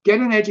 okay,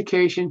 get an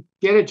education,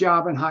 get a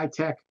job in high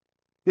tech.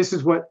 This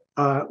is what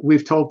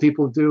we've told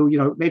people to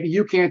do. Maybe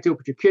you can't do it,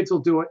 but your kids will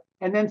do it.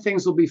 And then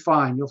things will be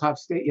fine. You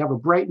have a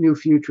bright new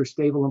future,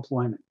 stable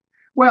employment.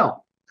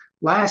 Well,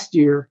 last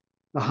year,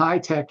 the high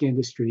tech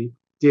industry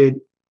did,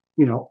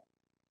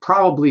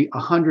 probably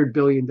 $100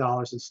 billion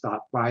in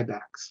stock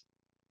buybacks.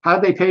 How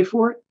did they pay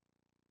for it?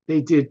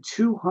 They did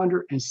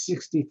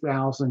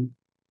 260,000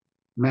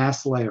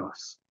 mass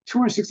layoffs.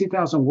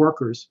 260,000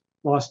 workers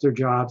lost their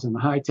jobs in the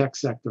high tech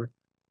sector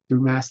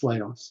through mass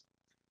layoffs.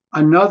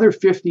 Another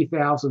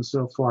 50,000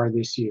 so far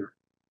this year.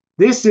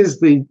 These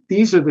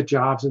are the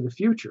jobs of the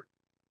future.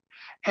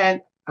 And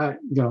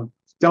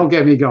don't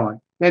get me going.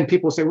 Then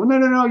people say, well,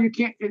 no, you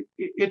can't.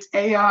 It's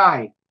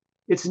AI.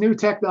 It's new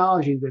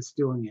technology that's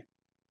doing it.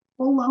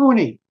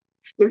 Baloney.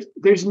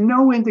 There's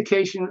no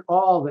indication at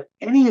all that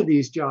any of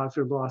these jobs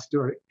are lost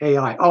due to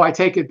AI. Oh, I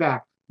take it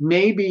back.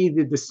 Maybe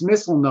the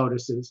dismissal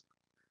notices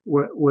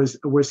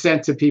were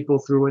sent to people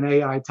through an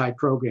AI type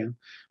program.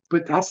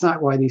 But that's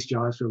not why these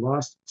jobs were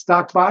lost.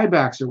 Stock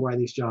buybacks are why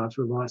these jobs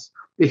were lost.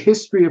 The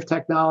history of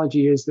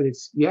technology is that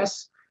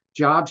yes,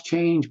 jobs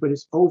change, but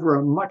it's over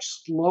a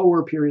much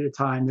slower period of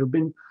time. There have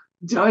been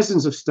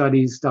dozens of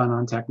studies done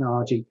on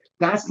technology.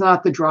 That's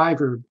not the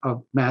driver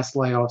of mass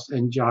layoffs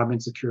and job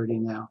insecurity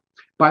now.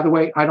 By the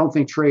way, I don't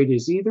think trade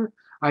is either.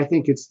 I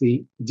think it's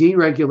the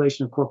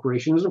deregulation of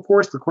corporations. Of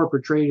course, the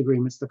corporate trade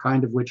agreements, the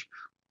kind of which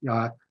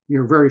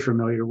you're very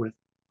familiar with,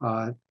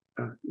 that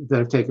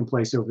have taken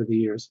place over the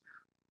years.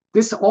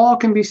 This all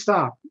can be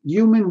stopped.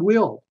 Human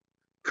will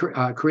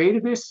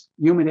created this.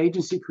 Human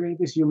agency created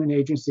this. Human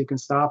agency can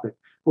stop it.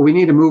 But we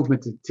need a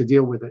movement to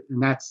deal with it,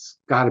 and that's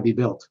got to be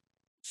built.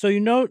 So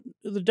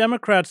the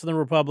Democrats and the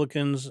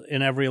Republicans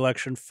in every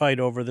election fight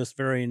over this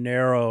very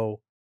narrow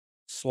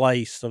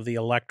slice of the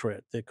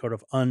electorate, the kind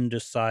of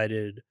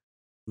undecided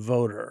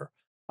voter,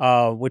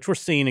 which we're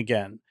seeing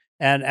again.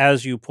 And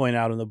as you point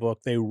out in the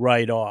book, they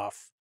write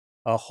off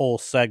whole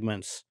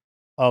segments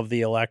of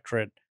the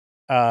electorate.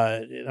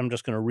 I'm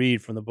just going to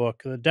read from the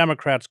book. The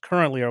Democrats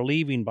currently are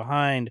leaving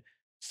behind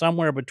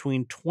somewhere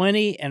between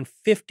 20 and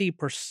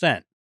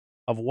 50%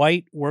 of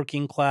white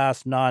working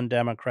class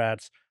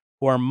non-Democrats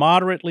who are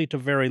moderately to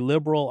very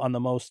liberal on the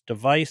most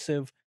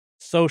divisive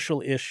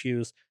social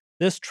issues.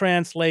 This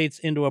translates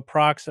into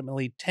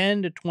approximately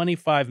 10 to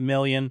 25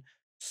 million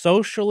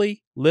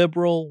socially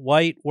liberal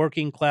white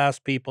working class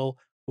people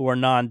who are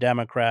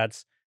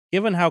non-Democrats.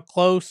 Given how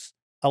close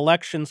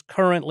elections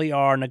currently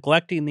are,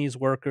 neglecting these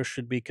workers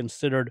should be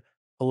considered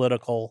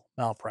political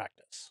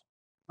malpractice.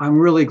 I'm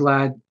really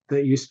glad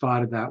that you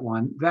spotted that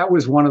one. That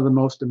was one of the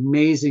most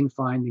amazing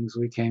findings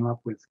we came up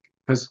with,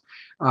 because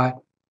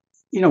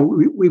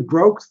we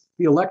broke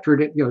the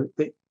electorate.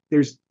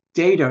 There's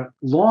data,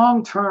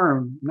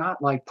 long-term,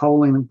 not like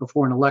polling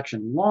before an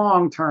election,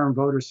 long-term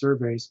voter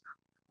surveys,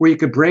 where you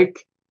could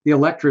break the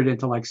electorate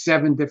into like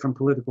 7 different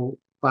political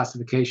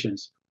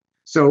classifications.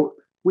 So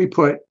we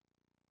put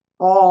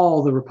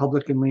all the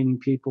Republican-leaning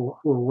people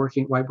who are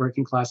white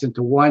working class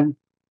into one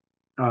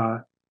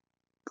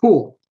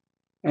pool.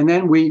 And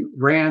then we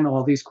ran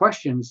all these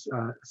questions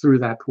through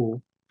that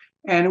pool.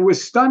 And it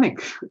was stunning.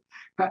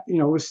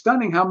 It was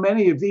stunning how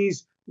many of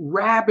these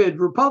rabid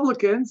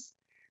Republicans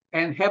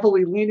and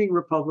heavily leaning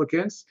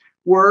Republicans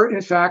were,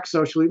 in fact,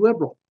 socially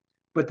liberal.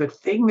 But the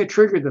thing that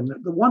triggered them,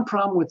 the one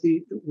problem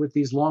with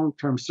these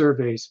long-term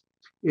surveys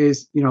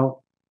is,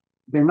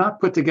 they're not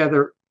put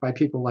together by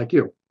people like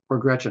you or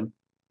Gretchen.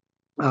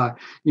 So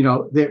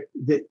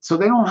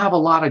they don't have a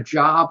lot of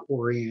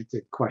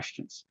job-oriented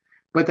questions,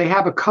 but they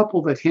have a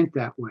couple that hint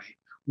that way.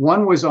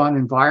 One was on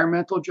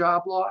environmental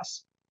job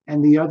loss,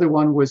 and the other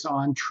one was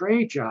on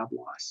trade job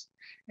loss.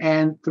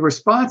 And the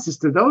responses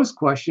to those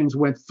questions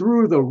went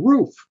through the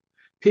roof.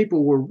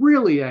 People were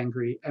really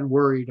angry and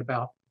worried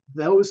about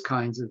those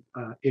kinds of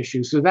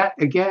issues. So that,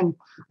 again,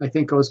 I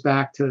think goes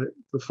back to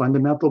the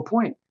fundamental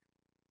point.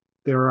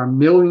 There are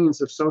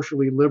millions of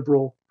socially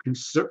liberal,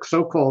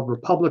 so-called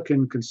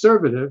Republican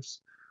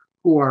conservatives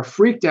who are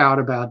freaked out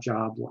about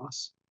job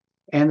loss.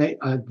 And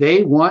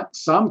they want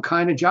some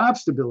kind of job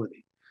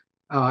stability.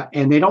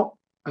 And they don't,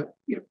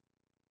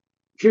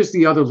 here's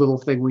the other little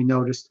thing we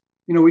noticed.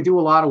 We do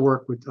a lot of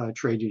work with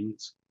trade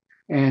unions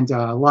and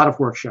a lot of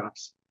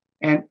workshops.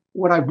 And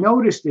what I've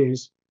noticed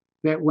is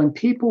that when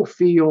people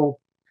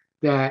feel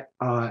that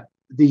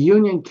the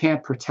union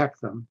can't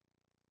protect them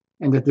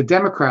and that the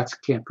Democrats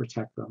can't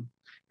protect them,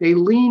 they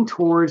lean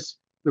towards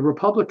the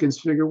Republicans,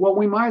 figure, well,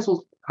 we might as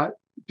well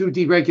do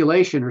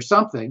deregulation or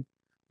something,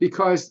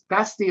 because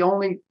that's the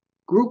only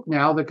group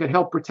now that could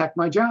help protect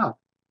my job.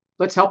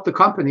 Let's help the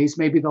companies.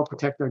 Maybe they'll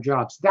protect our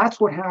jobs. That's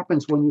what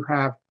happens when you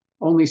have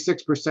only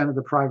 6% of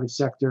the private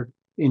sector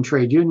in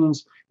trade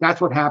unions.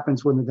 That's what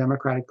happens when the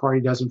Democratic Party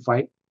doesn't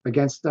fight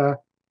against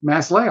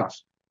mass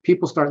layoffs.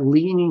 People start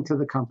leaning to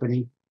the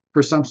company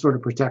for some sort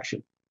of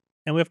protection.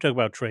 And we have to talk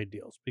about trade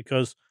deals,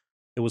 because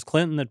it was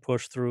Clinton that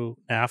pushed through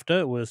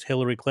NAFTA. It was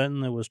Hillary Clinton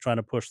that was trying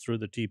to push through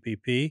the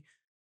TPP.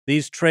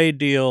 These trade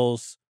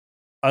deals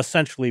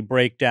essentially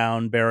break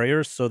down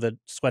barriers so that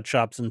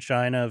sweatshops in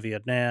China,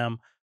 Vietnam,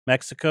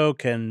 Mexico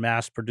can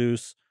mass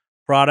produce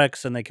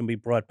products, and they can be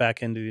brought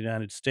back into the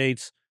United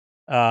States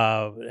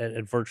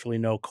at virtually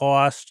no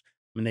cost.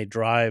 I mean, they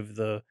drive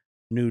the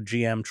new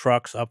GM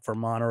trucks up from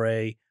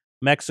Monterrey,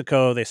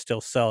 Mexico. They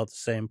still sell at the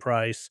same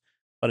price,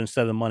 but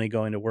instead of the money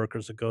going to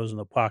workers, it goes in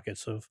the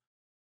pockets of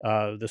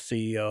the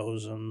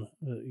CEOs and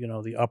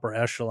the upper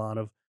echelon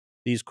of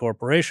these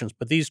corporations.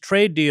 But these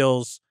trade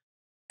deals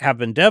have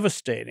been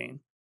devastating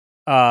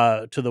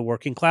to the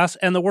working class,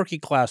 and the working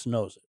class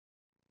knows it.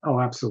 Oh,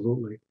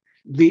 absolutely.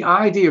 The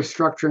idea of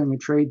structuring a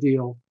trade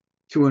deal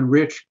to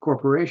enrich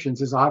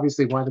corporations is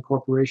obviously why the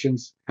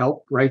corporations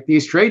help write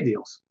these trade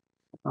deals.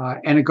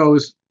 And it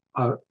goes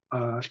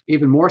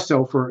even more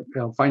so for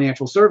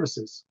financial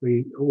services,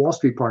 the Wall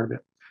Street part of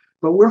it.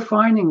 But we're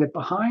finding that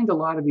behind a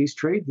lot of these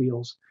trade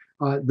deals,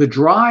 the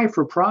drive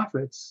for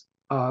profits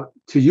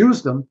to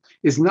use them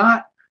is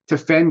not to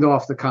fend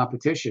off the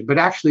competition, but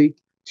actually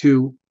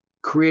to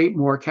create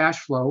more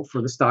cash flow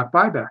for the stock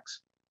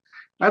buybacks.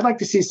 I'd like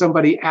to see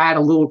somebody add a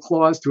little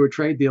clause to a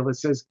trade deal that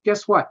says,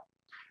 guess what?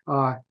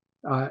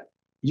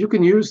 You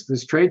can use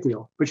this trade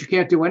deal, but you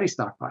can't do any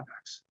stock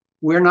buybacks.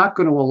 We're not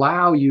going to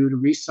allow you to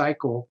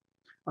recycle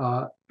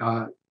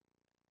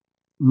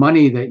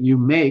money that you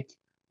make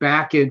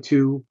back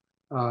into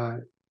stock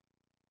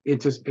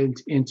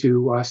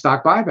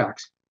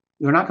buybacks.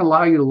 We're not going to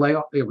allow you to lay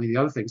off. The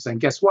other thing is saying,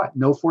 guess what?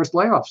 No forced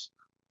layoffs.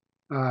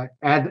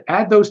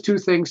 Add those two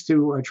things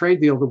to a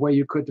trade deal the way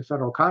you could to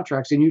federal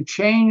contracts, and you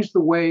change the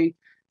way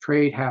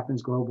trade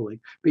happens globally.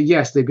 But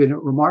yes, they've been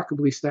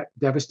remarkably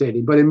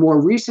devastating. But in more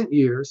recent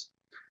years,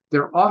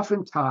 they're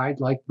often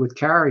tied, like with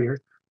Carrier,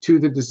 to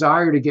the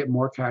desire to get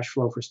more cash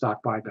flow for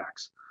stock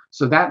buybacks.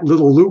 So that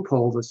little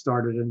loophole that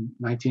started in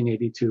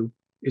 1982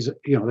 is,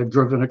 they've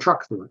driven a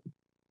truck through it.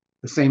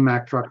 The same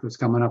Mack truck that's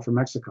coming up from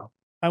Mexico.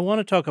 I want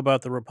to talk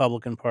about the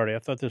Republican Party. I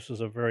thought this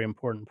was a very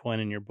important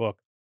point in your book.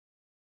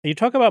 You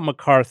talk about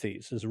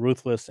McCarthy's, his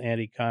ruthless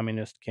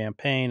anti-communist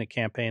campaign, a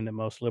campaign that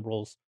most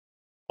liberals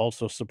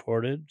also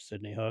supported,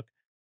 Sidney Hook.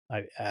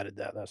 I added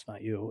that, that's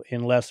not you,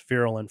 in less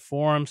virulent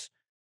forms.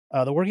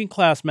 The working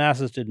class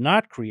masses did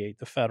not create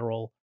the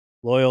federal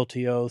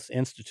loyalty oaths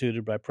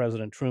instituted by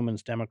President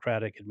Truman's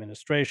Democratic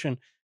administration,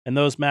 and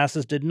those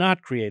masses did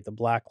not create the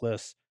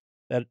blacklists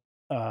that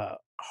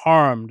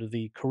harmed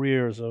the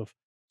careers of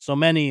so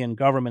many in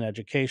government,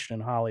 education,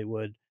 and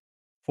Hollywood.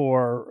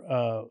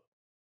 For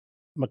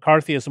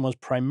McCarthyism was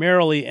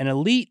primarily an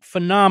elite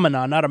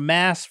phenomenon, not a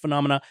mass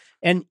phenomenon.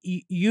 And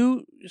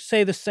you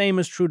say the same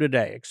is true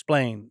today.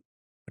 Explain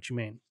what you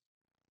mean.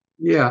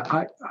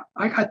 Yeah,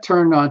 I got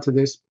turned on to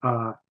this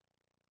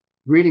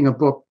reading a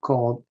book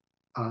called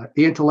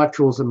The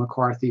Intellectuals of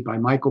McCarthy by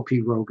Michael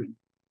P. Rogan.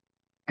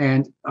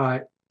 And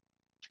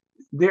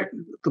the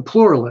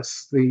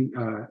pluralists,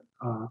 the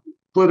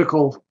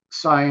political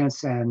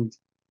science and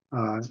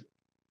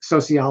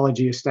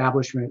sociology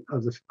establishment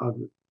of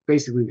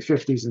basically the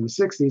 50s and the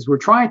 60s, were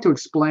trying to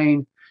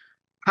explain,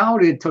 how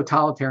did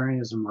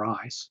totalitarianism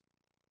rise?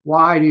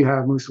 Why do you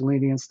have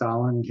Mussolini and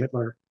Stalin and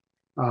Hitler?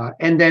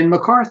 And then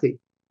McCarthy.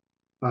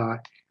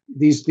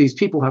 These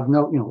people have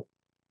no,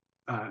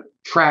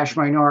 trash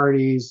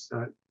minorities,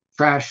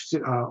 trash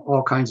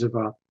all kinds of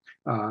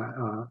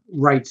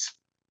rights,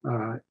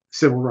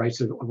 civil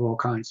rights of all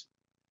kinds.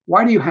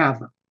 Why do you have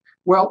them?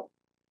 Well,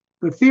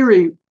 the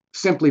theory,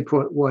 simply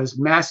put, was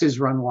masses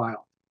run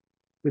wild.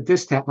 That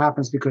this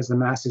happens because the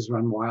masses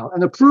run wild.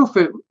 And the proof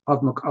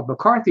of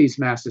McCarthy's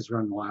masses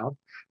run wild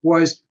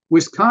was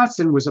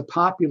Wisconsin was a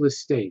populous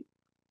state.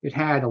 It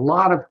had a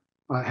lot of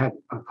had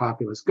a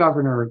populist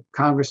governor,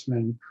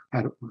 congressman,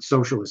 had a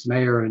socialist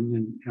mayor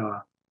in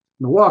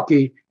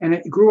Milwaukee, and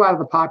it grew out of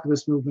the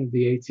populist movement of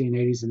the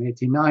 1880s and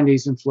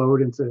 1890s and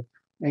flowed into,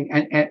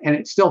 and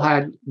it still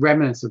had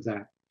remnants of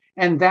that.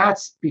 And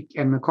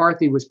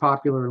McCarthy was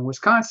popular in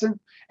Wisconsin,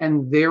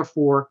 and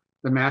therefore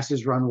the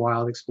masses run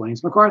wild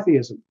explains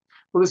McCarthyism.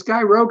 Well, this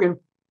guy Rogan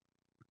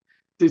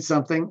did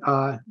something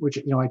which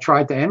I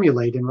tried to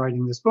emulate in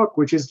writing this book,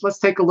 which is let's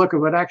take a look at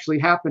what actually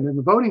happened in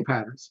the voting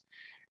patterns.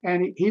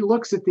 And he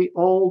looks at the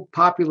old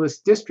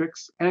populist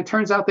districts, and it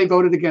turns out they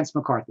voted against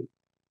McCarthy.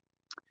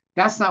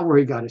 That's not where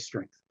he got his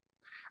strength.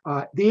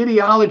 The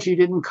ideology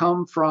didn't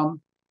come from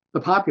the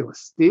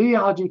populists. The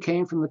ideology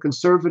came from the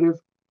conservative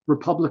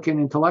Republican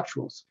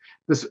intellectuals.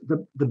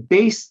 The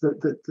base,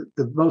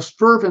 the most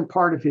fervent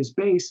part of his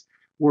base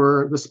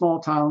were the small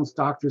towns,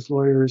 doctors,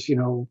 lawyers,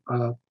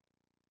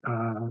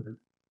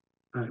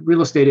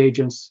 real estate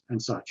agents,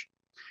 and such.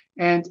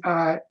 And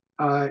and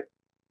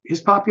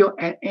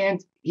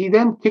he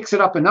then picks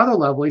it up another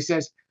level. He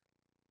says,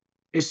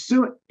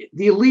 the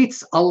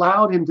elites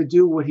allowed him to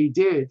do what he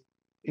did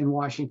in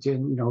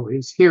Washington,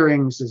 his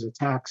hearings, his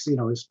attacks,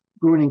 his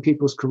ruining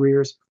people's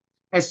careers.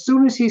 As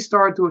soon as he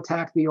started to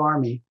attack the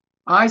army,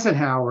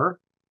 Eisenhower,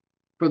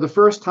 for the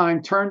first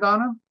time, turned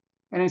on him,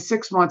 and in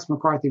 6 months,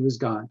 McCarthy was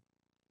gone.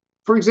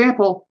 For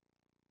example,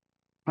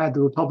 had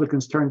the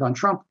Republicans turned on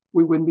Trump,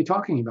 we wouldn't be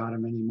talking about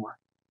him anymore,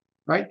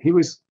 right?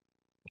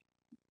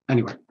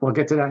 Anyway, we'll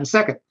get to that in a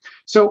second.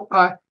 So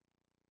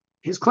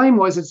his claim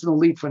was it's an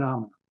elite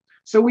phenomenon.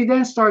 So we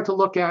then start to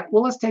look at,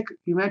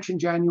 you mentioned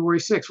January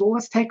 6th. Well,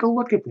 let's take a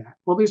look at that.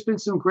 Well, there's been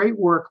some great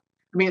work.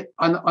 I mean,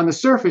 on the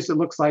surface, it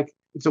looks like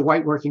it's a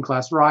white working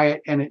class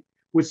riot, and it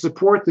would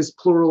support this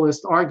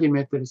pluralist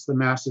argument that it's the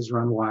masses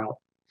run wild.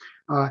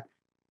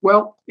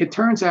 Well, it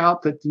turns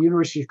out that the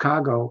University of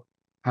Chicago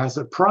has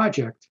a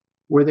project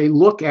where they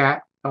look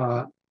at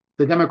the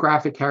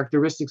demographic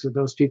characteristics of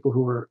those people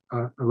who were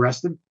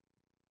arrested,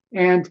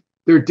 and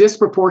they're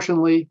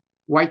disproportionately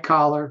white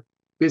collar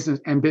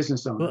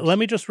business owners. Let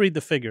me just read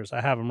the figures.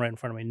 I have them right in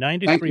front of me.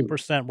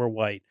 93% were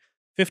white,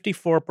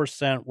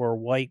 54% were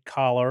white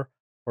collar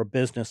or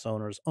business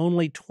owners.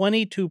 Only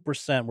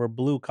 22% were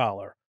blue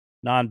collar,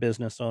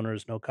 non-business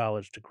owners, no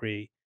college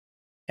degree,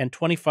 and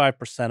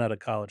 25% had a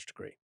college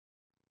degree.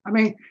 I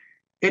mean,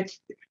 it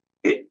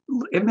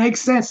makes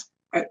sense.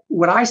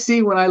 What I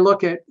see when I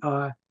look at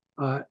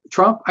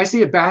Trump, I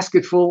see a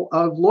basket full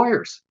of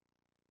lawyers.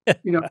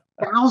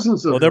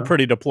 Thousands of them. Well, they're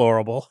pretty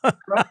deplorable.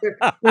 Right? There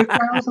are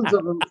thousands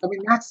of them. I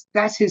mean, that's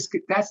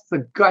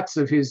the guts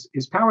of his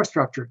power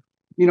structure.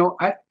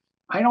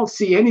 I don't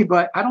see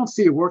anybody. I don't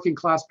see a working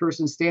class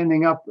person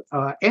standing up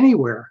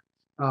anywhere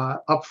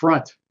up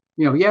front.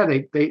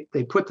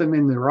 They put them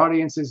in their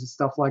audiences and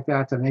stuff like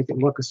that to make it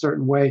look a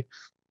certain way.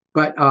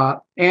 But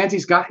and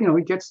he's got, he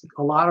gets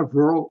a lot of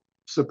rural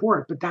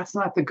support, but that's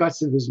not the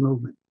guts of his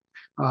movement.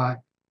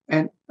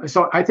 And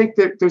so I think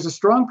that there's a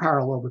strong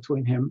parallel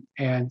between him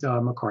and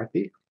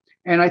McCarthy.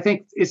 And I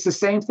think it's the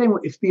same thing.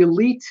 If the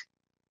elite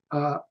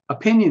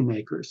opinion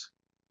makers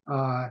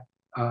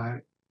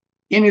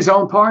in his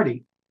own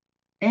party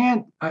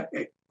and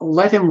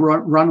let him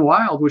run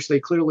wild, which they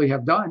clearly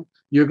have done,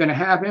 you're going to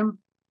have him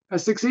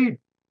succeed.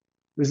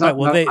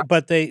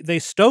 They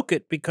stoke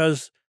it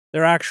because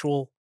their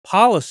actual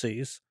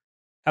policies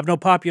have no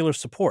popular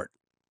support.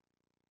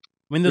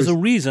 I mean, there's a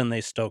reason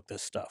they stoke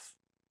this stuff.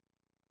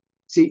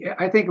 See,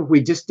 I think if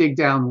we just dig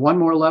down one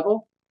more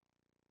level,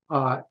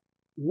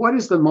 what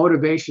is the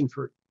motivation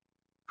for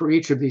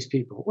each of these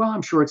people? Well,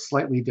 I'm sure it's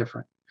slightly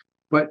different.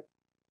 But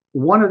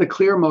one of the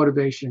clear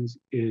motivations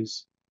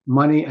is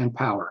money and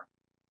power.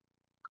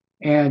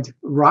 And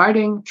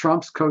riding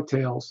Trump's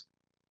coattails,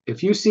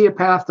 if you see a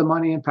path to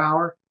money and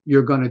power,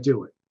 you're going to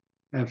do it.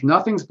 And if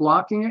nothing's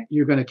blocking it,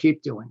 you're going to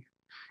keep doing it.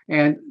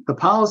 And the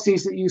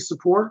policies that you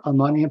support are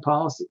money and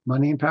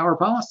power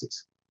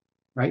policies,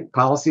 right?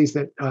 Policies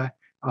that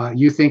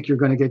you think you're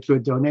going to get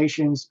good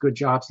donations, good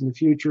jobs in the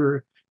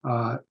future,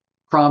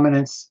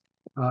 prominence,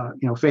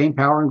 fame,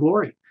 power, and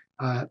glory.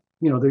 I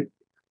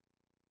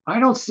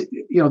don't see,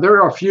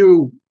 there are a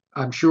few,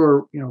 I'm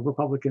sure,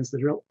 Republicans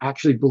that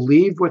actually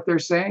believe what they're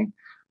saying,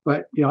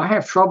 but, I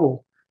have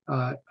trouble.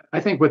 I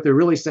think what they're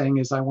really saying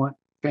is I want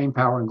fame,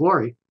 power, and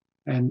glory,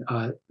 and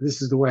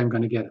this is the way I'm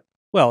going to get it.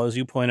 Well, as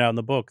you point out in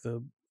the book,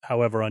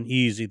 however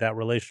uneasy that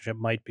relationship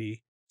might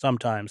be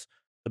sometimes,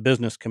 the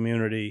business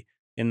community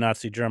in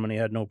Nazi Germany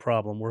had no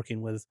problem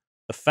working with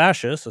the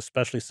fascists,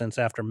 especially since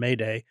after May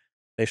Day,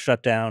 they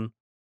shut down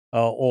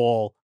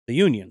all the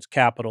unions,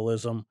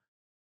 capitalism,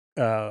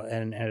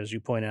 and as you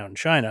point out in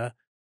China,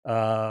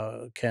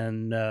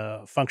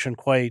 can function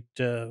quite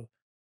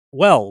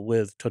well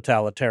with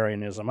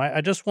totalitarianism.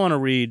 I just want to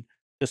read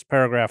this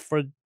paragraph.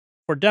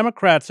 For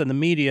Democrats and the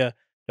media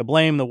to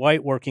blame the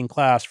white working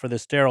class for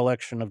this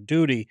dereliction of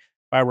duty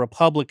by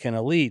Republican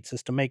elites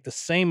is to make the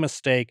same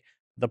mistake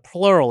the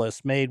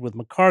pluralists made with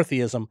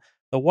McCarthyism.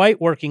 The white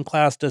working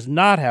class does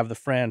not have the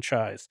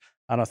franchise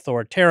on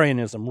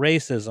authoritarianism,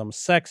 racism,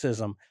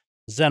 sexism,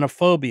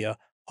 xenophobia,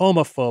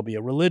 homophobia,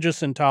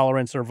 religious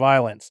intolerance, or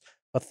violence.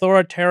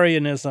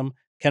 Authoritarianism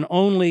can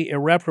only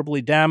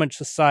irreparably damage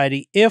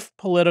society if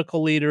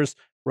political leaders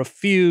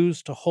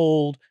refuse to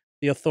hold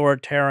the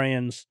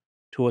authoritarians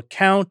to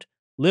account.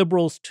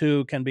 Liberals,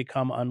 too, can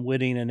become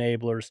unwitting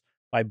enablers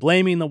by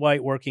blaming the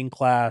white working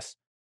class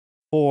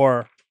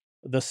for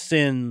the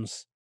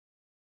sins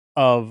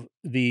of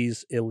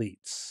these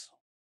elites.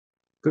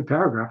 Good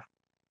paragraph.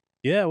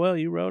 Yeah, well,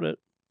 you wrote it.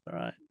 All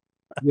right.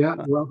 Yeah,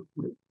 well,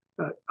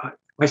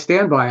 I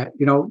stand by it.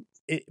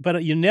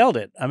 But you nailed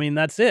it. I mean,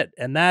 that's it.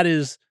 And that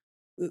is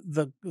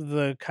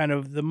the kind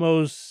of the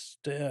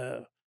most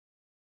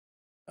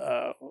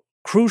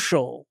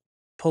crucial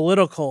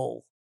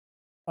political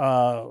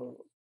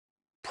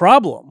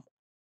problem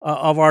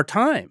of our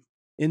time,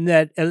 in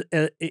that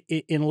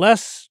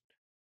unless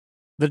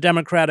the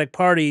Democratic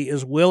Party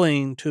is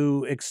willing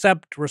to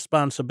accept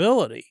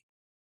responsibility,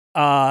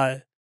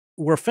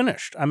 we're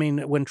finished. I mean,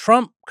 when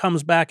Trump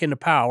comes back into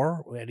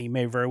power, and he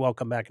may very well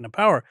come back into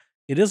power,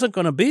 it isn't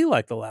going to be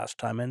like the last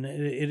time, and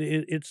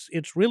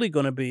it's really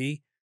going to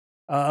be,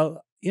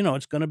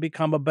 it's going to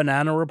become a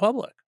banana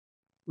republic.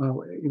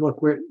 Well, look,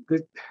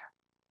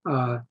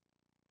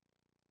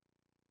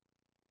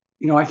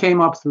 I came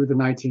up through the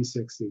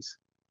 1960s,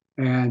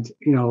 and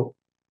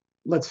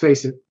let's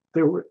face it,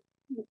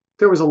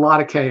 there was a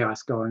lot of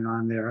chaos going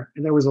on there,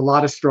 and there was a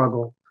lot of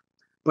struggle.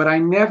 But I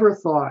never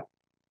thought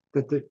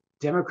that the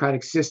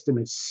democratic system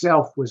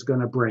itself was going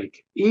to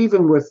break,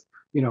 even with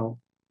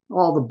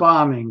all the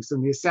bombings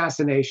and the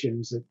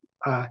assassinations.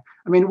 I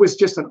mean, it was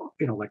just like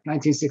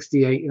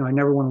 1968. I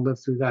never want to live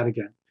through that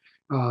again.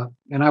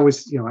 And I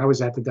was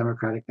at the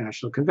Democratic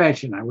National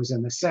Convention. I was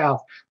in the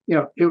South.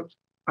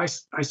 I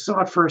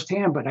saw it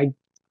firsthand, but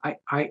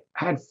I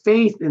had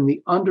faith in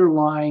the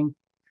underlying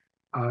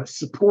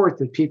support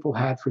that people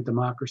had for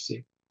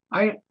democracy.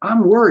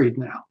 I'm worried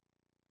now,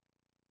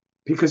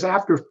 because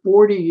after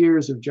 40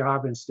 years of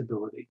job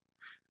instability,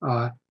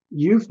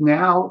 you've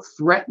now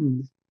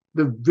threatened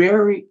the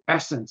very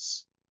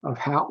essence of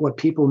what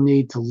people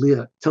need to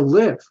live,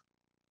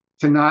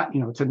 to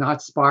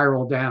not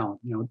spiral down.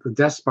 The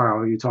death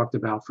spiral you talked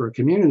about for a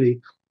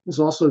community is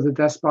also the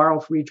death spiral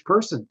for each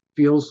person.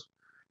 Feels,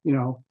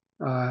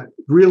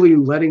 really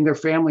letting their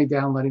family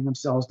down, letting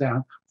themselves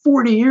down.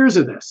 40 years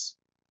of this,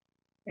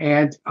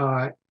 and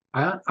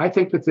I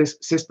think that this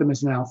system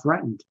is now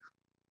threatened.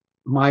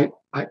 I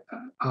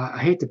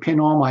hate to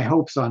pin all my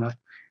hopes on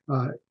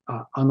the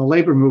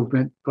labor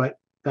movement, but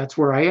that's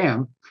where I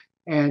am,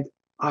 and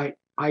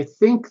I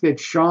think that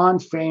Sean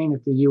Fain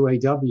at the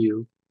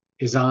UAW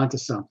is onto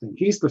something.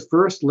 He's the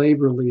first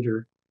labor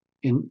leader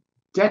in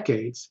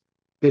decades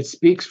that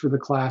speaks for the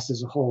class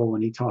as a whole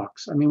when he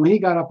talks. I mean, when he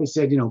got up and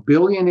said,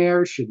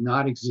 billionaires should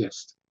not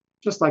exist,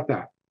 just like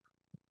that,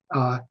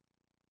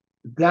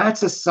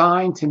 that's a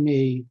sign to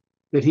me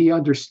that he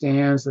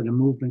understands that a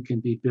movement can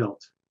be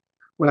built.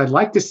 What I'd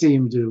like to see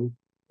him do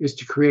is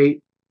to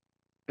create,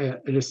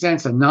 in a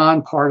sense, a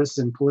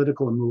nonpartisan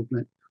political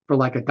movement for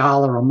like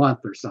 $1 a month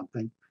or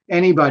something.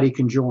 Anybody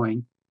can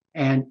join,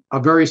 and a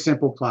very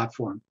simple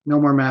platform. No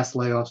more mass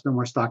layoffs, no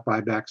more stock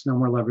buybacks, no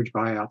more leverage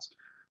buyouts.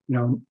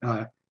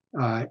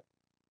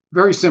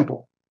 Very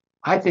simple.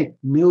 I think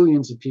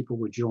millions of people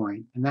would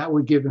join, and that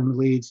would give him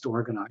leads to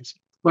organize.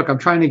 Look, I'm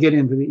trying to get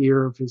into the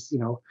ear of his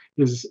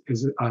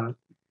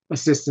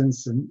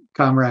assistants and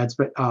comrades,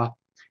 but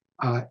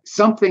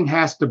something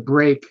has to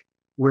break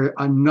where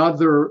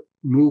another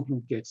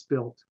movement gets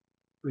built,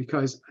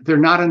 because there are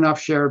not enough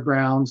Sherrod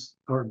Browns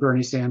or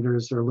Bernie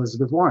Sanders or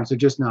Elizabeth Warrens. They're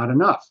just not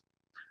enough.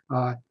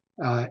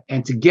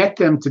 And to get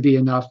them to be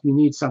enough, you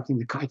need something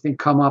to, I think,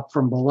 come up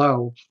from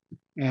below.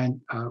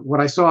 And what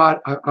I saw,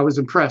 I was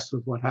impressed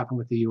with what happened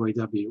with the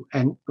UAW.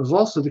 And there's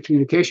also the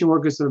Communication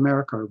Workers of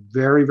America are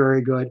very,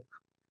 very good.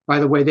 By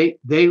the way,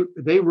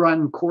 they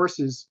run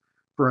courses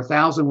for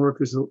 1,000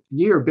 workers a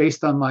year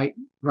based on my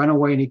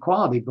Runaway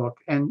Inequality book,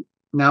 and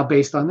now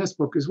based on this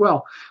book as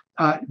well.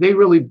 They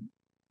really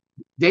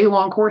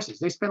day-long courses.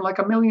 They spend like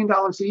 $1 million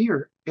a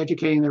year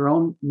educating their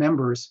own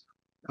members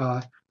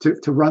to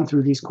run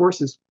through these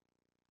courses.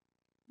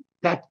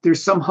 That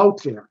there's some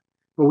hope there,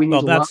 but we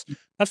need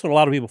that's what a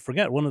lot of people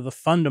forget. One of the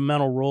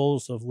fundamental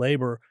roles of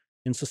labor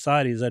in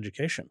society is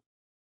education.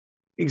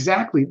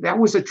 Exactly. That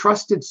was a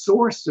trusted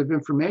source of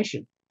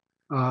information.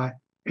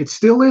 It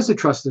still is a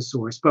trusted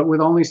source, but with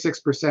only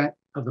 6%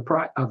 of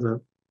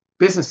the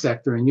business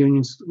sector and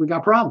unions, we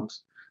got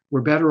problems.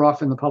 We're better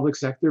off in the public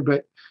sector,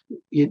 but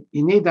you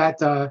need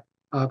that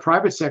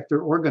private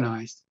sector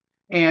organized.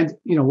 And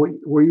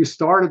where you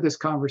started this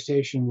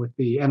conversation with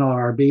the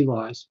NLRB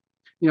laws,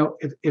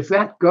 if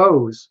that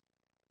goes,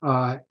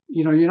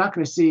 you're not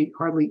going to see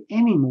hardly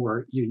any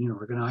more union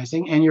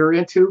organizing, and you're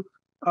into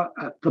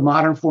the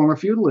modern form of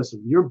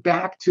feudalism. You're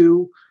back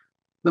to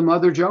the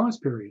Mother Jones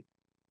period,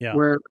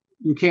 where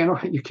you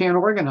can't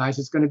organize.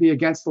 It's going to be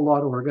against the law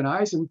to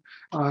organize, and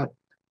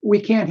we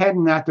can't head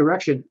in that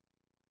direction.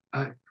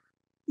 The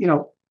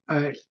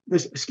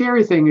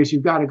scary thing is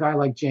you've got a guy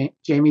like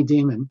Jamie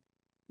Dimon,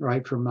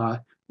 right, from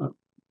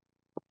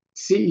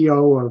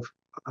CEO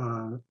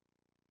of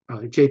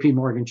J.P.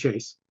 Morgan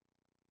Chase,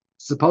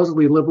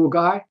 supposedly liberal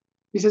guy.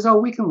 He says, "Oh,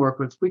 we can work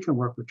with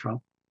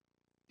Trump."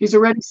 He's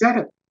already said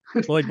it.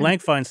 Lloyd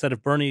Blankfein said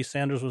if Bernie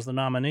Sanders was the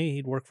nominee,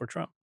 he'd work for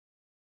Trump,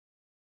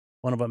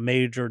 one of a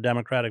major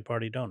Democratic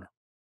Party donor.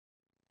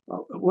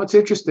 What's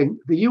interesting,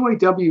 the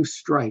UAW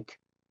strike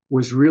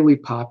was really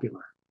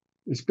popular.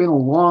 It's been a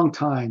long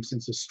time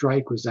since a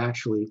strike was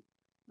actually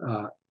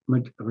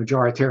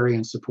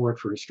majoritarian support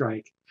for a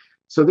strike.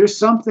 So there's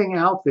something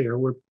out there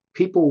where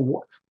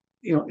people,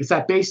 it's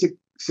that basic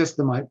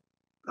system, a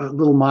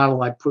little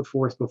model I put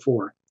forth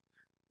before.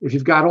 If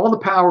you've got all the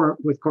power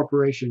with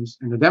corporations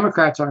and the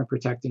Democrats aren't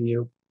protecting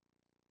you,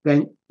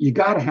 then you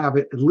got to have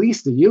at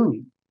least a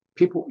union.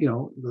 People,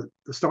 the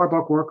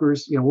Starbucks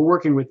workers, we're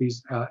working with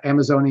these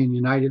Amazonian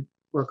United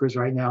workers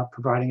right now,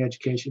 providing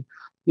education.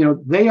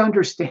 They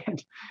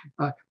understand.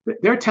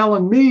 They're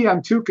telling me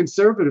I'm too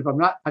conservative. I'm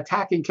not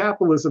attacking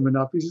capitalism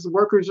enough. These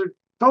workers are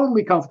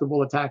totally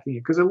comfortable attacking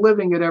it because they're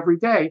living it every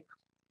day.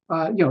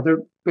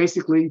 They're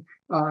basically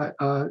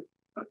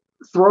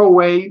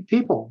throwaway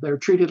people. They're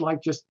treated like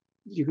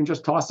you can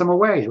just toss them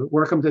away,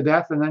 work them to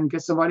death, and then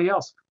get somebody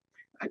else.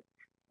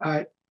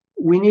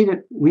 We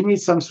need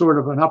some sort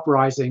of an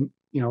uprising,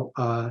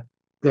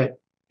 that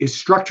is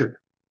structured.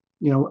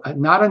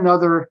 Not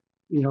another,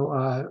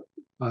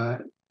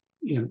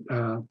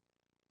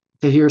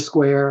 Tahrir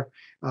Square,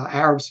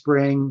 Arab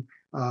Spring,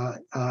 or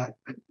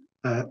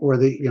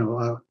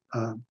the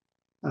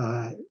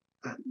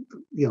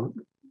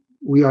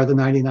we are the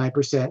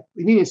 99%.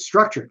 We need it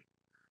structured.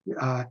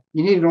 You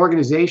need an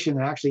organization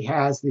that actually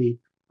has the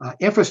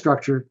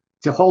infrastructure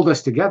to hold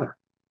us together.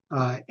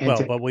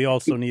 But we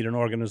also need an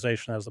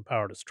organization that has the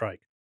power to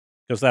strike,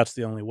 because that's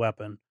the only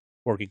weapon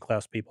working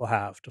class people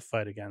have to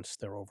fight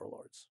against their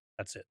overlords.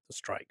 That's it, the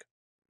strike.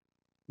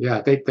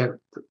 Yeah,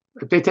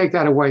 if they take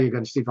that away, you're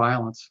going to see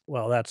violence.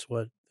 Well, that's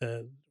what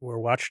we're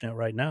watching it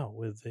right now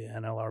with the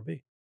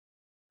NLRB.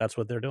 That's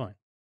what they're doing.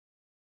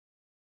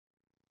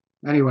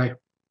 Anyway.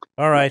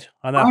 All right.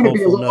 On that I'm trying to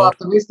be a hopeful little note,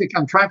 optimistic.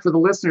 I'm trying for the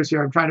listeners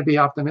here. I'm trying to be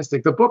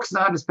optimistic. The book's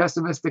not as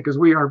pessimistic as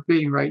we are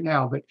being right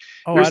now, but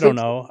I don't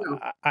know.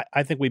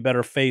 I think we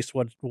better face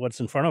what's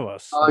in front of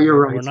us. Oh, you're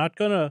right. We're not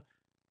going to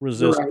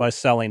resist by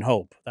selling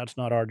hope. That's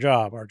not our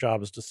job. Our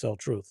job is to sell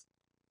truth,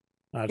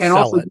 not and sell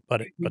also, it,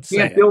 but say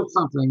you can't build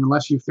something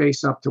unless you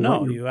face up to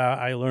what you.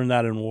 I learned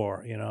that in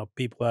war.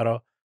 People had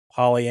a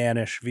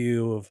Pollyannish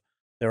view of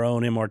their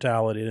own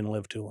immortality didn't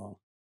live too long.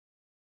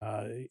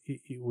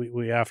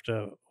 We have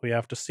to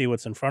see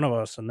what's in front of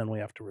us, and then we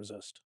have to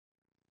resist.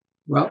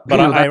 Well, but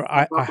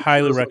I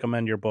highly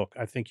recommend your book.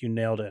 I think you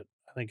nailed it.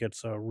 I think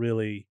it's a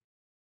really,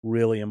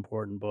 really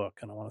important book,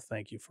 and I want to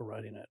thank you for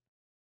writing it.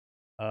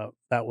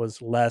 That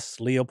was Les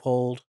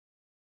Leopold,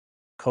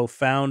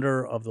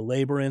 co-founder of the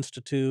Labor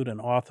Institute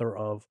and author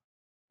of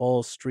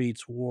Wall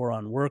Street's War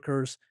on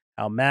Workers: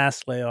 How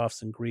Mass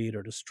Layoffs and Greed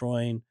Are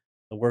Destroying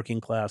the Working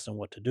Class and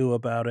What to Do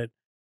About It.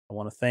 I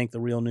want to thank the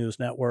Real News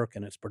Network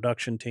and its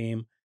production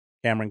team,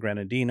 Cameron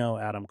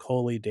Granadino, Adam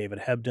Coley, David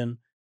Hebden,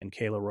 and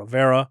Kayla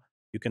Rivera.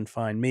 You can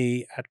find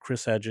me at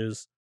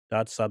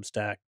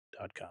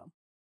chrishedges.substack.com.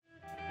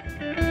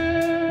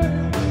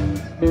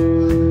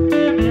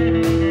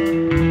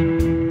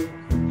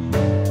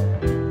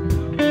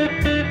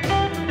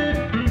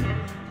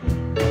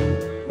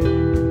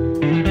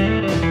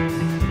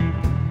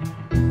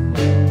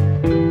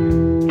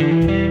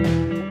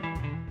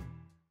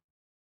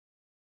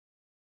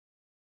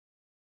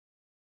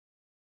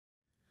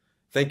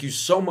 Thank you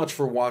so much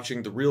for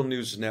watching the Real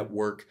News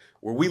Network,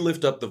 where we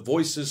lift up the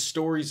voices,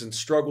 stories, and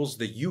struggles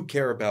that you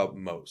care about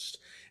most.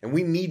 And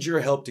we need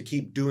your help to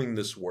keep doing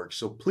this work.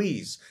 So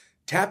please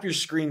tap your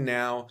screen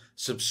now,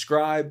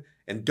 subscribe,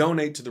 and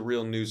donate to the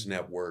Real News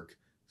Network.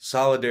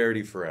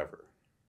 Solidarity forever.